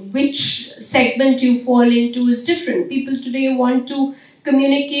on which segment you fall into is different. People today want to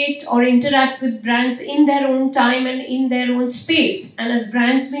communicate or interact with brands in their own time and in their own space. And as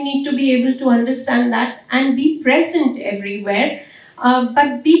brands, we need to be able to understand that and be present everywhere.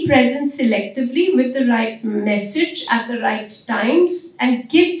 But be present selectively with the right message at the right times and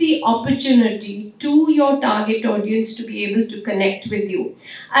give the opportunity to your target audience to be able to connect with you.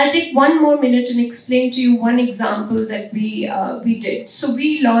 I'll take 1 more minute and explain to you one example that we did. So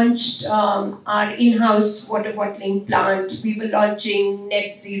we launched our in-house water bottling plant. We were launching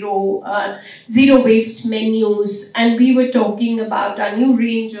net zero waste menus, and we were talking about our new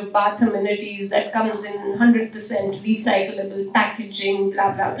range of bath amenities that comes in 100% recyclable packaging,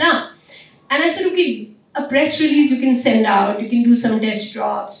 blah, blah, blah. And I said, okay, a press release you can send out, you can do some test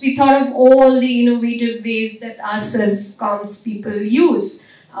drops. We thought of all the innovative ways that us as comms people use.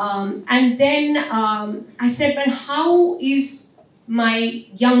 And then I said, well, how is my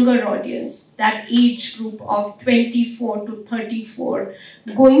younger audience, that age group of 24 to 34,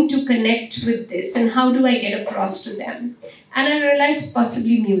 going to connect with this? And how do I get across to them? And I realized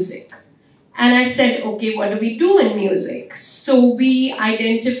possibly music. And I said, okay, what do we do in music? So we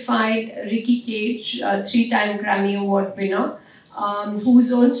identified Ricky Cage, a 3-time Grammy Award winner,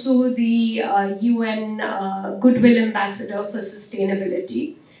 who's also the UN Goodwill Ambassador for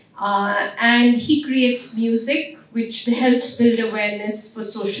Sustainability. And he creates music which helps build awareness for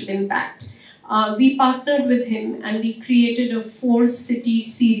social impact. We partnered with him and we created a 4-city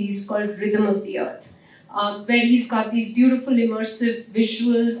series called Rhythm of the Earth. Where he's got these beautiful immersive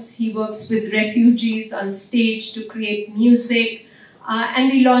visuals. He works with refugees on stage to create music. And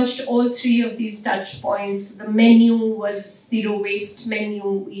we launched all 3 of these touch points. The menu was zero waste menu.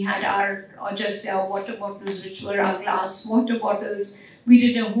 We had our water bottles, which were our glass water bottles. We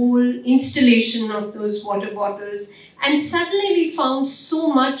did a whole installation of those water bottles. And suddenly we found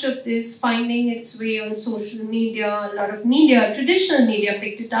so much of this finding its way on social media. A lot of media, traditional media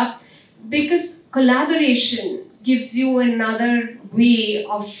picked it up. Because collaboration gives you another way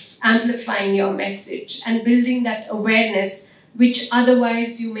of amplifying your message and building that awareness which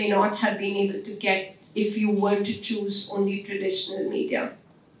otherwise you may not have been able to get if you were to choose only traditional media.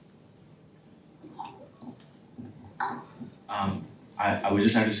 I would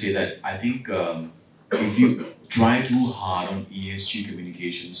just like to say that I think if you try too hard on ESG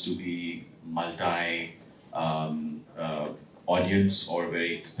communications to be multi audience or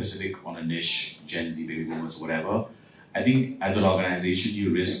very specific on a niche, Gen Z, baby boomers, whatever, I think as an organization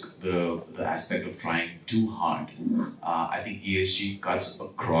you risk the aspect of trying too hard. I think ESG cuts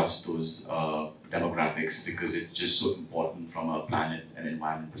across those demographics because it's just so important from a planet and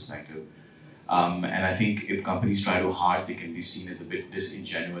environment perspective. And I think if companies try too hard, they can be seen as a bit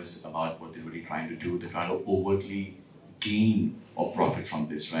disingenuous about what they're really trying to do. They're trying to overtly gain or profit from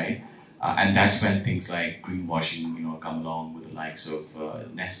this, right? And that's when things like greenwashing, come along with the likes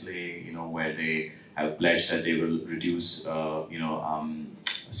of Nestle, where they have pledged that they will reduce,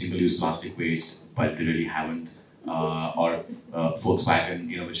 single-use plastic waste, but they really haven't. Or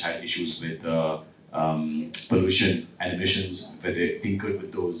Volkswagen, which had issues with pollution and emissions, where they tinkered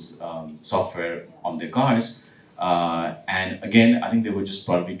with those software on their cars. And again, I think they were just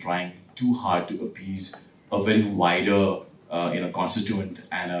probably trying too hard to appease a very wider constituent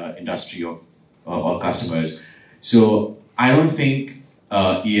and industry or customers. So I don't think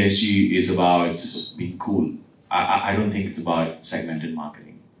ESG is about being cool. I don't think it's about segmented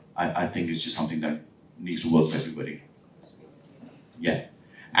marketing. I think it's just something that needs to work for everybody. Yeah.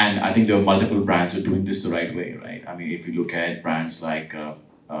 And I think there are multiple brands who are doing this the right way, right? I mean, if you look at brands like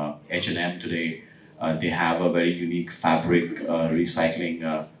H&M today, they have a very unique fabric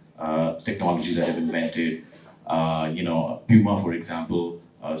recycling technology that they've invented. Puma, for example,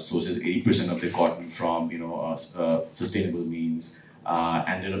 sources 80% of their cotton from sustainable means,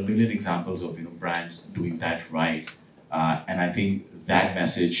 and there are a million examples of brands doing that right. And I think that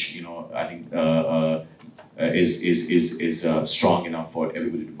message, I think is strong enough for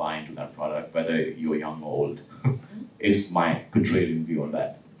everybody to buy into that product, whether you're young or old. Is my contrarian view on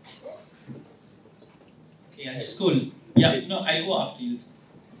that. Okay, I'll just go. Yeah, no, I'll go after you.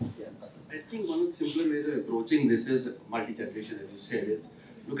 I think one of the simpler ways of approaching this is multi-generation, as you said, is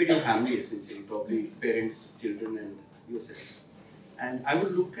look at your family essentially, probably parents, children, and yourself. And I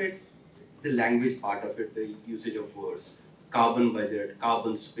would look at the language part of it, the usage of words, carbon budget,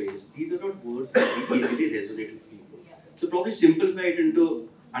 carbon space. These are not words that really resonate with people. So probably simplify it into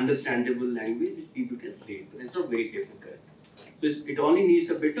understandable language which people can relate to. It's not very difficult. So it only needs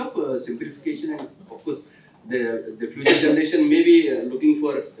a bit of simplification, and of course, the future generation may be looking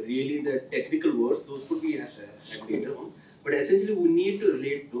for really the technical words. Those could be added later on. But essentially, we need to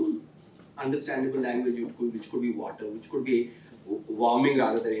relate to understandable language, which could be water, which could be warming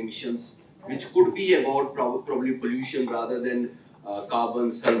rather than emissions, which could be about probably pollution rather than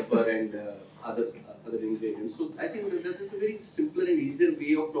carbon, sulfur, and other ingredients. So I think that is a very simpler and easier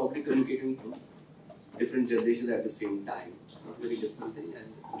way of probably communicating to different generations at the same time. Not very different thing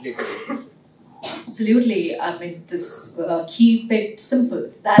and related. Absolutely. I mean, this keep it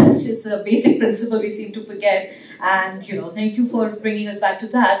simple. That is a basic principle we seem to forget. And, thank you for bringing us back to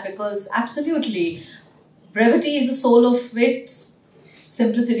that, because absolutely, brevity is the soul of wit,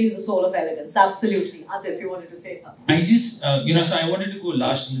 simplicity is the soul of elegance. Absolutely. Adit, if you wanted to say something. I just, so I wanted to go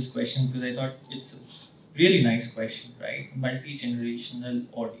last on this question because I thought it's a really nice question, right? Multi-generational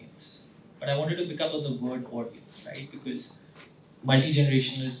audience. But I wanted to pick up on the word audience, right? Because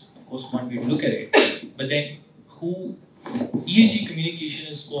multi-generational is, of course, one way to look at it. But then ESG communication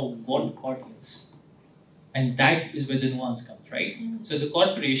is for what audience? And that is where the nuance comes, right? So as a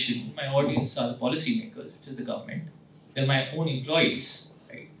corporation, my audience are the policymakers, which is the government. They're my own employees,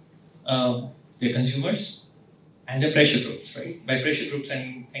 right? They're consumers, and they're pressure groups, right? By pressure groups, I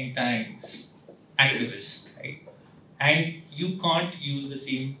mean think tanks, activists, right? And you can't use the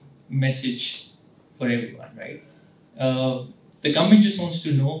same message for everyone, right? The government just wants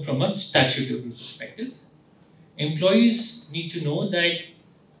to know from a statutory perspective. Employees need to know that,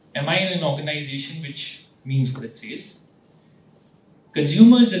 am I in an organization which means what it says?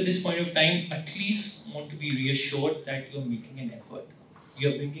 Consumers at this point of time at least want to be reassured that you're making an effort.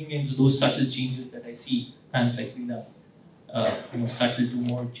 You're bringing in those subtle changes that I see translating the subtle to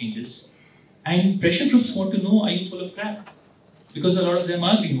more changes. And pressure groups want to know, are you full of crap? Because a lot of them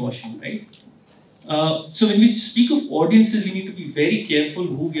are greenwashing, right? So when we speak of audiences, we need to be very careful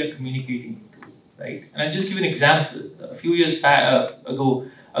who we are communicating to, right? And I'll just give an example. A few years ago,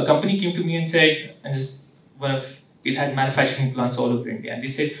 a company came to me and said, it had manufacturing plants all over India, and they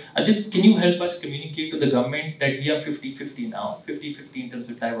said, Adit, can you help us communicate to the government that we are 50-50 now, 50-50 in terms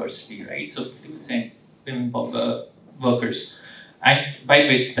of diversity, right? So 50% women workers. And by the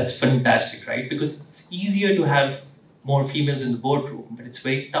way, that's fantastic, right? Because it's easier to have more females in the boardroom, but it's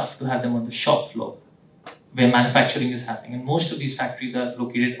very tough to have them on the shop floor where manufacturing is happening. And most of these factories are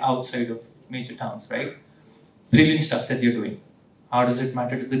located outside of major towns, right? Brilliant stuff that they're doing. How does it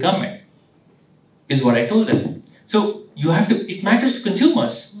matter to the government? Is what I told them. So you have to, it matters to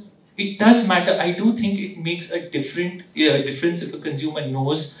consumers. It does matter. I do think it makes a difference if a consumer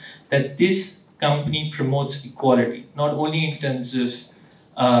knows that this company promotes equality, not only in terms of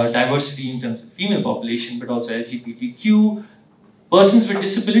diversity in terms of female population, but also LGBTQ, persons with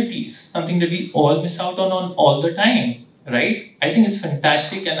disabilities, something that we all miss out on all the time, right? I think it's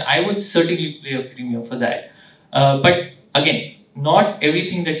fantastic, and I would certainly play a premium for that. But again, not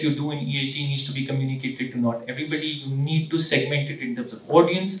everything that you do in ESG needs to be communicated to not everybody. You need to segment it in terms of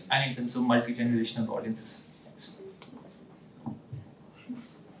audience and in terms of multi-generational audiences. Thanks.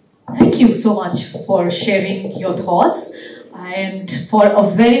 Thank you so much for sharing your thoughts and for a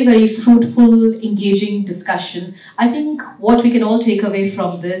very, very fruitful, engaging discussion. I think what we can all take away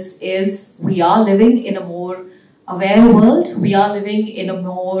from this is we are living in a more aware world. We are living in a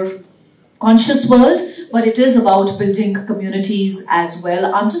more conscious world, but it is about building communities as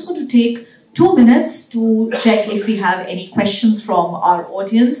well. I'm just going to take 2 minutes to check if we have any questions from our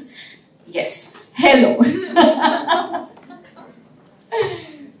audience. Yes. Hello.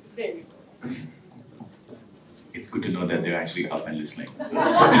 There we go. It's good to know that they're actually up and listening. So.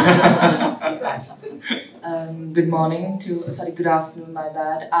 Good afternoon, my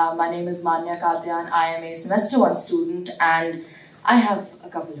bad. My name is Manya Katyan. I am a semester 1 student and I have a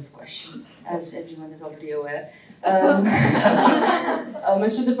couple of questions, as everyone is already aware.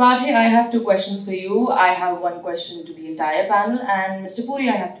 Mr. Tripathi, I have 2 questions for you. I have 1 question to the entire panel, and Mr. Puri,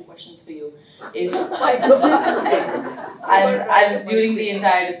 I have 2 questions for you. If during the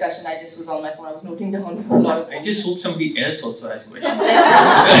entire discussion, I just was on my phone. I was noting down a lot of. I just hope somebody else also has questions.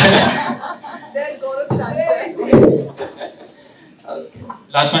 They're going to stand there. Okay.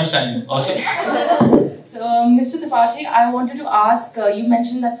 Last man standing. Awesome. So, Mr. Tripathi, I wanted to ask, you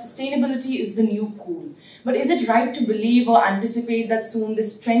mentioned that sustainability is the new cool. But is it right to believe or anticipate that soon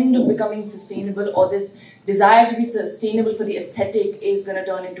this trend of becoming sustainable or this desire to be sustainable for the aesthetic is going to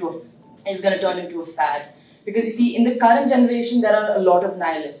turn into a fad? Because you see, in the current generation, there are a lot of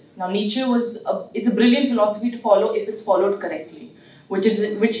nihilists. Now, Nietzsche it's a brilliant philosophy to follow if it's followed correctly, which it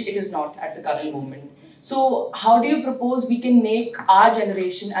is not at the current moment. So, how do you propose we can make our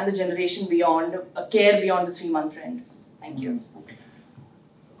generation and the generation beyond care beyond the 3-month trend? Thank you.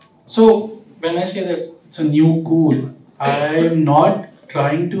 So, when I say that it's a new cool, I am not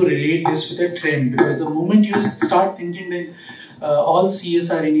trying to relate this with a trend, because the moment you start thinking that all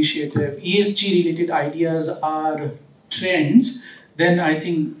CSR initiative, ESG related ideas are trends, then I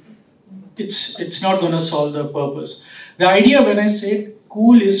think it's not going to solve the purpose. The idea when I said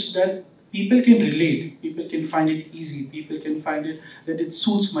cool is that people can relate, people can find it easy, people can find it that it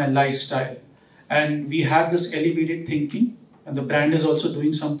suits my lifestyle. And we have this elevated thinking, and the brand is also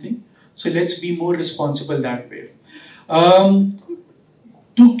doing something. So let's be more responsible that way.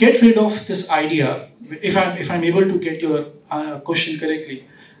 To get rid of this idea, if I'm able to get your question correctly,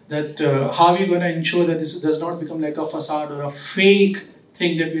 that how are we going to ensure that this does not become like a facade or a fake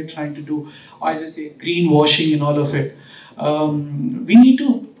thing that we're trying to do, or as I say, greenwashing and all of it. We need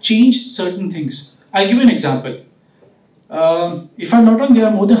to change certain things. I'll give you an example. If I'm not wrong, there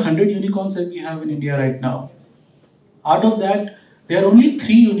are more than 100 unicorns that we have in India right now. Out of that, there are only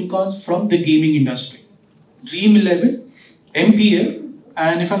 3 unicorns from the gaming industry. Dream11, MPL,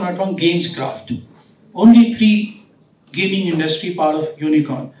 and if I'm not wrong, Gamescraft. Only 3 gaming industry part of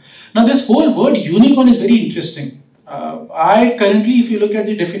unicorn. Now this whole word unicorn is very interesting. I currently, if you look at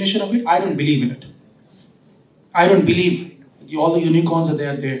the definition of it, I don't believe in it. I don't believe all the unicorns are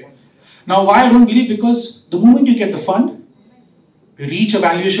there. Now why I don't believe? Because the moment you get the fund, you reach a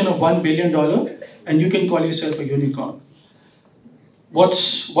valuation of $1 billion and you can call yourself a unicorn.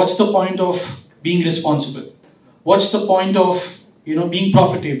 What's the point of being responsible? What's the point of being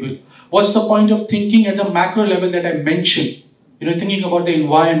profitable? What's the point of thinking at the macro level that I mentioned? Thinking about the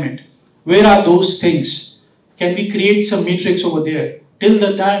environment. Where are those things? Can we create some matrix over there? Till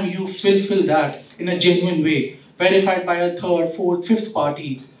the time you fulfill that in a genuine way, verified by a 3rd, 4th, 5th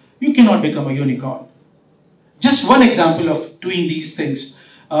party, you cannot become a unicorn. Just one example of doing these things.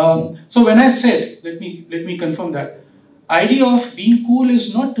 So when I said, let me confirm that. Idea of being cool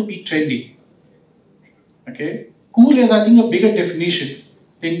is not to be trendy. Okay? Cool is, I think, a bigger definition.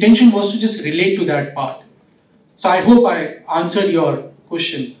 The intention was to just relate to that part. So I hope I answered your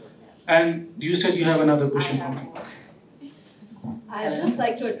question. And you said you have another question for me. I'd just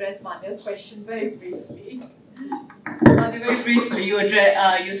like to address Manya's question very briefly. Manya, very briefly,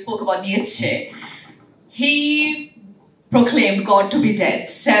 you spoke about Nietzsche. He proclaimed God to be dead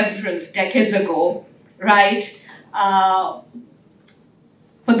several decades ago, right?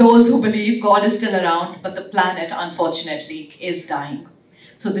 For those who believe God is still around, but the planet, unfortunately, is dying.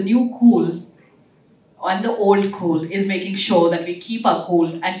 So the new cool and the old cool is making sure that we keep our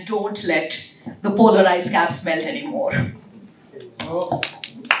cool and don't let the polar ice caps melt anymore. Oh,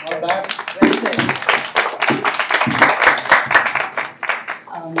 not bad.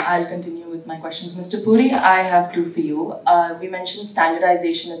 I'll continue with my questions. Mr. Puri, I have two for you. We mentioned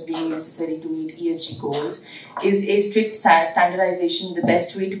standardization as being necessary to meet ESG goals. Is a strict standardization the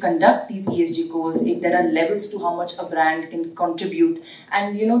best way to conduct these ESG goals if there are levels to how much a brand can contribute?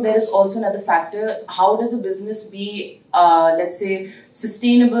 And there is also another factor. How does a business be, let's say,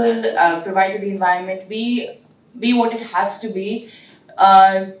 sustainable, provide to the environment, be what it has to be,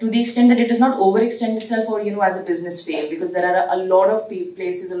 to the extent that it does not overextend itself or as a business fail, because there are a lot of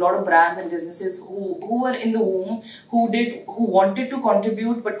places, a lot of brands and businesses who were in the womb, who wanted to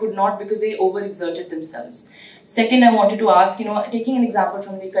contribute but could not because they overexerted themselves. Second, I wanted to ask, taking an example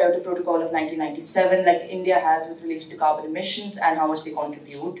from the Kyoto Protocol of 1997, like India has with relation to carbon emissions and how much they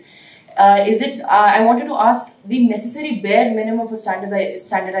contribute. I wanted to ask the necessary bare minimum for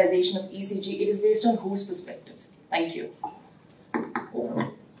standardization of ECG, it is based on whose perspective? Thank you.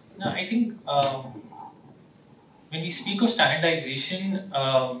 No, I think when we speak of standardization,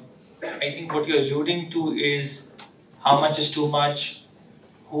 I think what you're alluding to is how much is too much,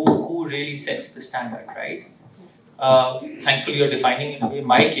 who really sets the standard, right? Thankfully, you're defining in a way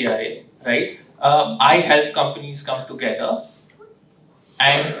my KRA, right? I help companies come together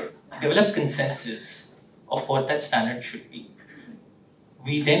and develop consensus of what that standard should be.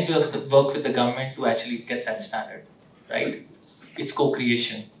 We then work with the government to actually get that standard, right? It's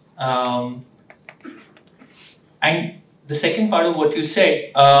co-creation. And the second part of what you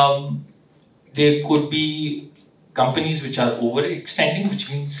said, there could be companies which are overextending,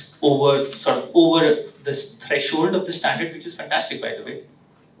 which means over this threshold of the standard, which is fantastic, by the way,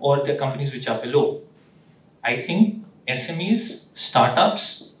 or there are companies which are below. I think SMEs,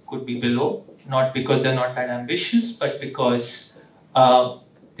 startups could be below, not because they're not that ambitious, but because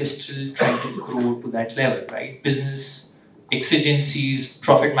they're still trying to grow to that level, right? Business exigencies,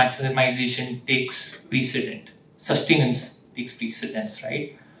 profit maximization takes precedent. Sustenance takes precedence,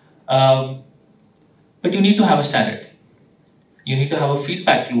 right? But you need to have a standard. You need to have a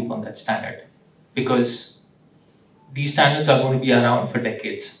feedback loop on that standard, because these standards are going to be around for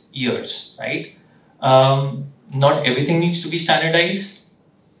decades, years, right? Not everything needs to be standardized.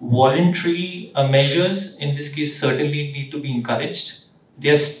 Voluntary measures, in this case, certainly need to be encouraged.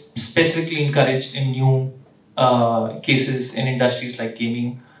 They are specifically encouraged in new cases in industries like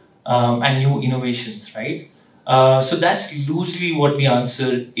gaming and new innovations, right? So that's loosely what the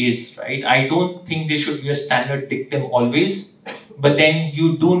answer is, right? I don't think there should be a standard dictum always, but then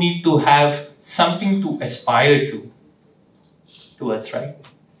you do need to have something to aspire towards, right?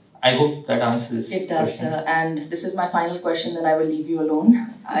 I hope that answers. It does, sir. And this is my final question, then I will leave you alone.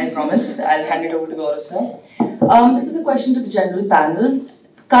 I promise. I'll hand it over to Gaurav, sir. This is a question to the general panel.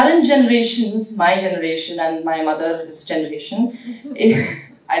 Current generations, my generation and my mother's generation,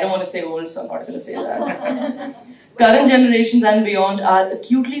 I don't want to say old, so I'm not going to say that. Current generations and beyond are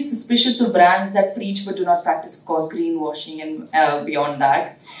acutely suspicious of brands that preach but do not practice, of course, greenwashing and beyond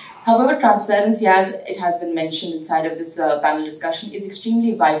that. However, transparency, as it has been mentioned inside of this panel discussion, is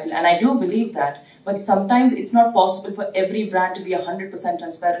extremely vital, and I do believe that. But sometimes it's not possible for every brand to be 100%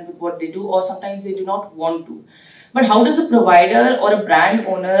 transparent with what they do, or sometimes they do not want to. But how does a provider or a brand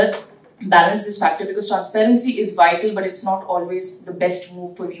owner balance this factor? Because transparency is vital, but it's not always the best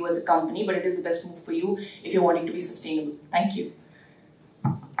move for you as a company, but it is the best move for you if you're wanting to be sustainable. Thank you.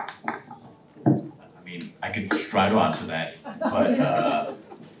 I mean, I can try to answer that, but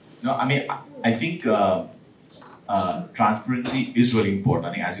no, I mean, I think transparency is really important.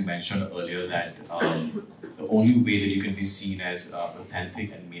 I think, as you mentioned earlier, that the only way that you can be seen as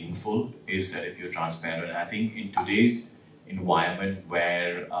authentic and meaningful is that if you're transparent. And I think in today's environment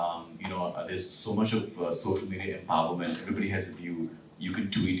where there's so much of social media empowerment, everybody has a view. You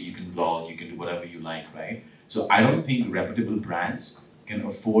can tweet, you can blog, you can do whatever you like, right? So I don't think reputable brands can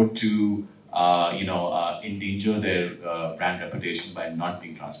afford to endanger their brand reputation by not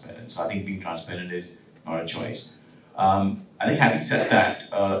being transparent. So I think being transparent is not a choice. I think having said that,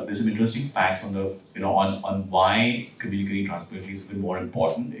 there's some interesting facts on the on why communicating transparently is a bit more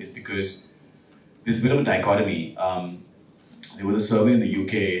important. Is because there's a bit of a dichotomy. There was a survey in the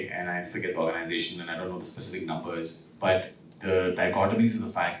UK, and I forget the organization, and I don't know the specific numbers, but the dichotomies of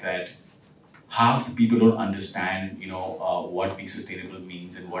the fact that half the people don't understand, what being sustainable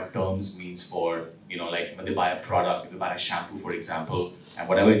means and what terms means for, like when they buy a product, if they buy a shampoo, for example, and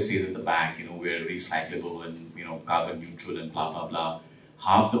whatever it says at the back, we're recyclable and, carbon neutral and blah, blah, blah.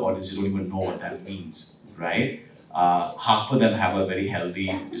 Half the audience don't even know what that means, right? Half of them have a very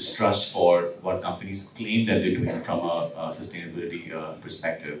healthy distrust for what companies claim that they're doing from a sustainability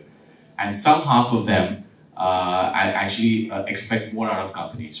perspective. And some half of them actually expect more out of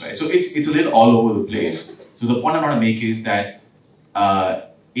companies, right? So it's a little all over the place. So the point I want to make is that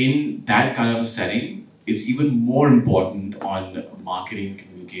in that kind of a setting, it's even more important on marketing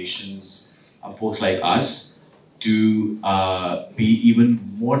communications, folks like us, to be even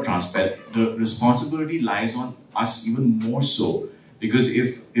more transparent. The responsibility lies on us even more so, because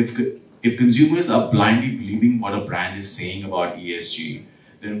if consumers are blindly believing what a brand is saying about ESG,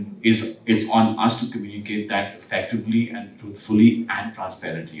 then it's on us to communicate that effectively and truthfully and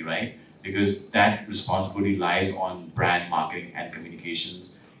transparently, right? Because that responsibility lies on brand marketing and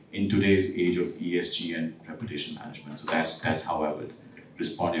communications in today's age of ESG and reputation management. So that's how I would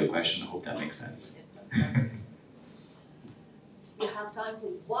respond to your question. I hope that makes sense. We have time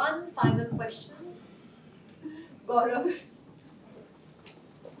for one final question. Gaurav.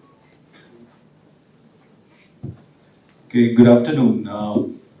 Okay, good afternoon.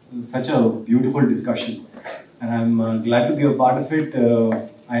 Such a beautiful discussion, and I'm glad to be a part of it.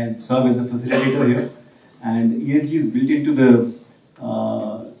 I serve as a facilitator here, and ESG is built into the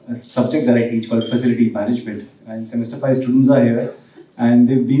subject that I teach called facility management. And semester 5 students are here, and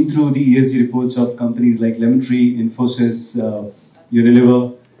they've been through the ESG reports of companies like Lemon Tree, Infosys,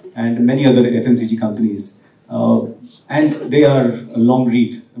 Unilever, and many other FMCG companies. And they are a long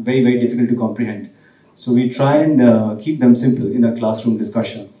read, very, very difficult to comprehend. So we try and keep them simple in a classroom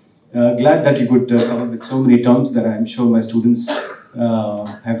discussion. Glad that you could come up with so many terms that I'm sure my students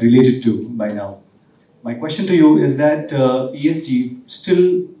have related to by now. My question to you is that ESG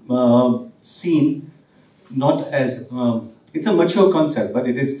still seen not as, it's a mature concept, but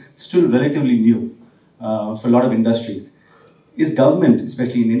it is still relatively new for a lot of industries. Is government,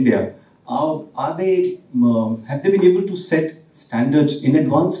 especially in India, have they been able to set standards in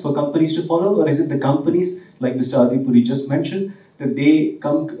advance for companies to follow, or is it the companies, like Mr. Adipuri just mentioned, that they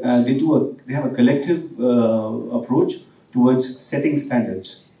have a collective approach towards setting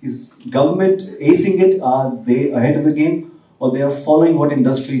standards? Is government acing it? Are they ahead of the game, or they are following what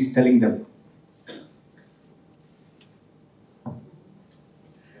industry is telling them?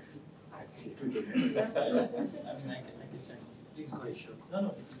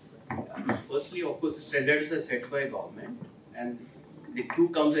 Firstly, of course, the standards are set by government, and the cue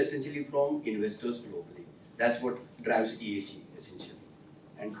comes essentially from investors globally. That's what drives ESG essentially.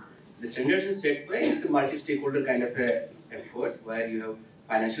 And the standards are set by a multi-stakeholder kind of a effort, where you have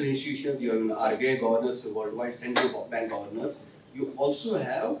financial institutions, you have RBI governors, worldwide central bank governors. You also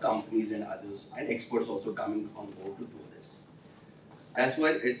have companies and others, and experts also coming on board to do this. That's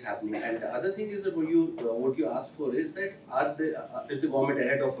why it's happening. And the other thing is that what you ask for is that is the government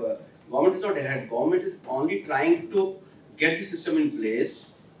ahead of? Government is not ahead. Government is only trying to get the system in place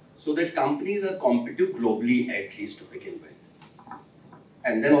so that companies are competitive globally, at least to begin with.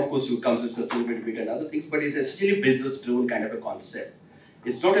 And then of course it comes with sustainability and other things, but it's essentially business-driven kind of a concept.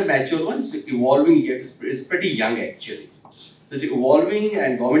 It's not a mature one. It's evolving yet. It's pretty young actually. So it's evolving,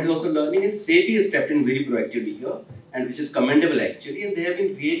 and government is also learning, and SEBI has stepped in very proactively here, and which is commendable actually, and they have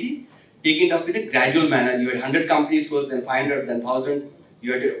been really taking it up in a gradual manner. You had 100 companies first, then 500, then 1,000.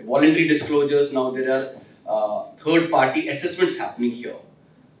 You had voluntary disclosures. Now there are third-party assessments happening here.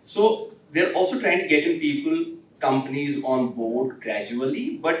 So they're also trying to get in people, companies on board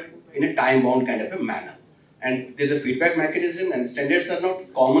gradually, but in a time-bound kind of a manner. And there's a feedback mechanism, and standards are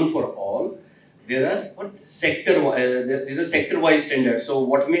not common for all. There are sector-wise standards. So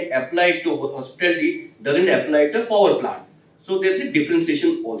what may apply to hospitality doesn't apply to power plant. So there's a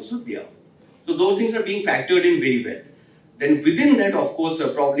differentiation also there. So those things are being factored in very well. Then within that, of course,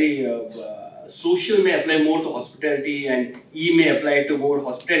 probably social may apply more to hospitality, and E may apply to more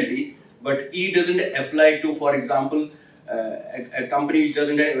hospitality, but E doesn't apply to, for example, a company which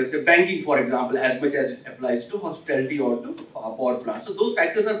doesn't have, say, banking, for example, as much as it applies to hospitality or to power plants. So those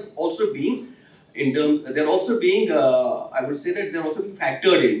factors are also being, they're also being, I would say that they're also being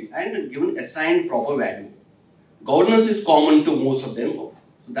factored in and given assigned proper value. Governance is common to most of them, so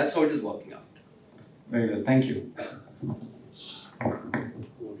that's how it is working out. Very well, thank you.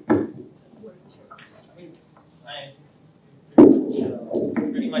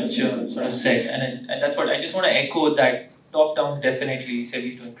 Pretty much sort of said, and that's what I just want to echo, that top down definitely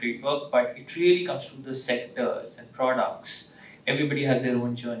SEBI is doing great work, but it really comes to the sectors and products everybody has their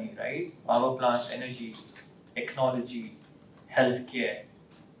own journey, right? Power plants, energy, technology, healthcare,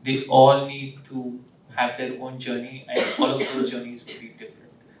 they all need to have their own journey, and all of those journeys will be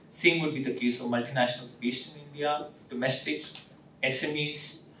different. Same would be the case of multinationals based in India, domestic,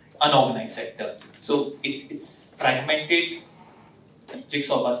 SMEs, unorganized sector. So it's fragmented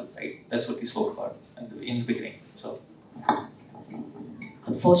jigsaw puzzle, right? That's what we spoke about in the beginning. So.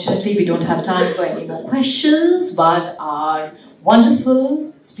 Unfortunately, we don't have time for any more questions, but our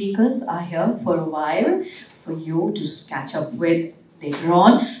wonderful speakers are here for a while for you to catch up with later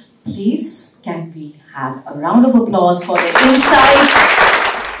on. Please, can we have a round of applause for their insights?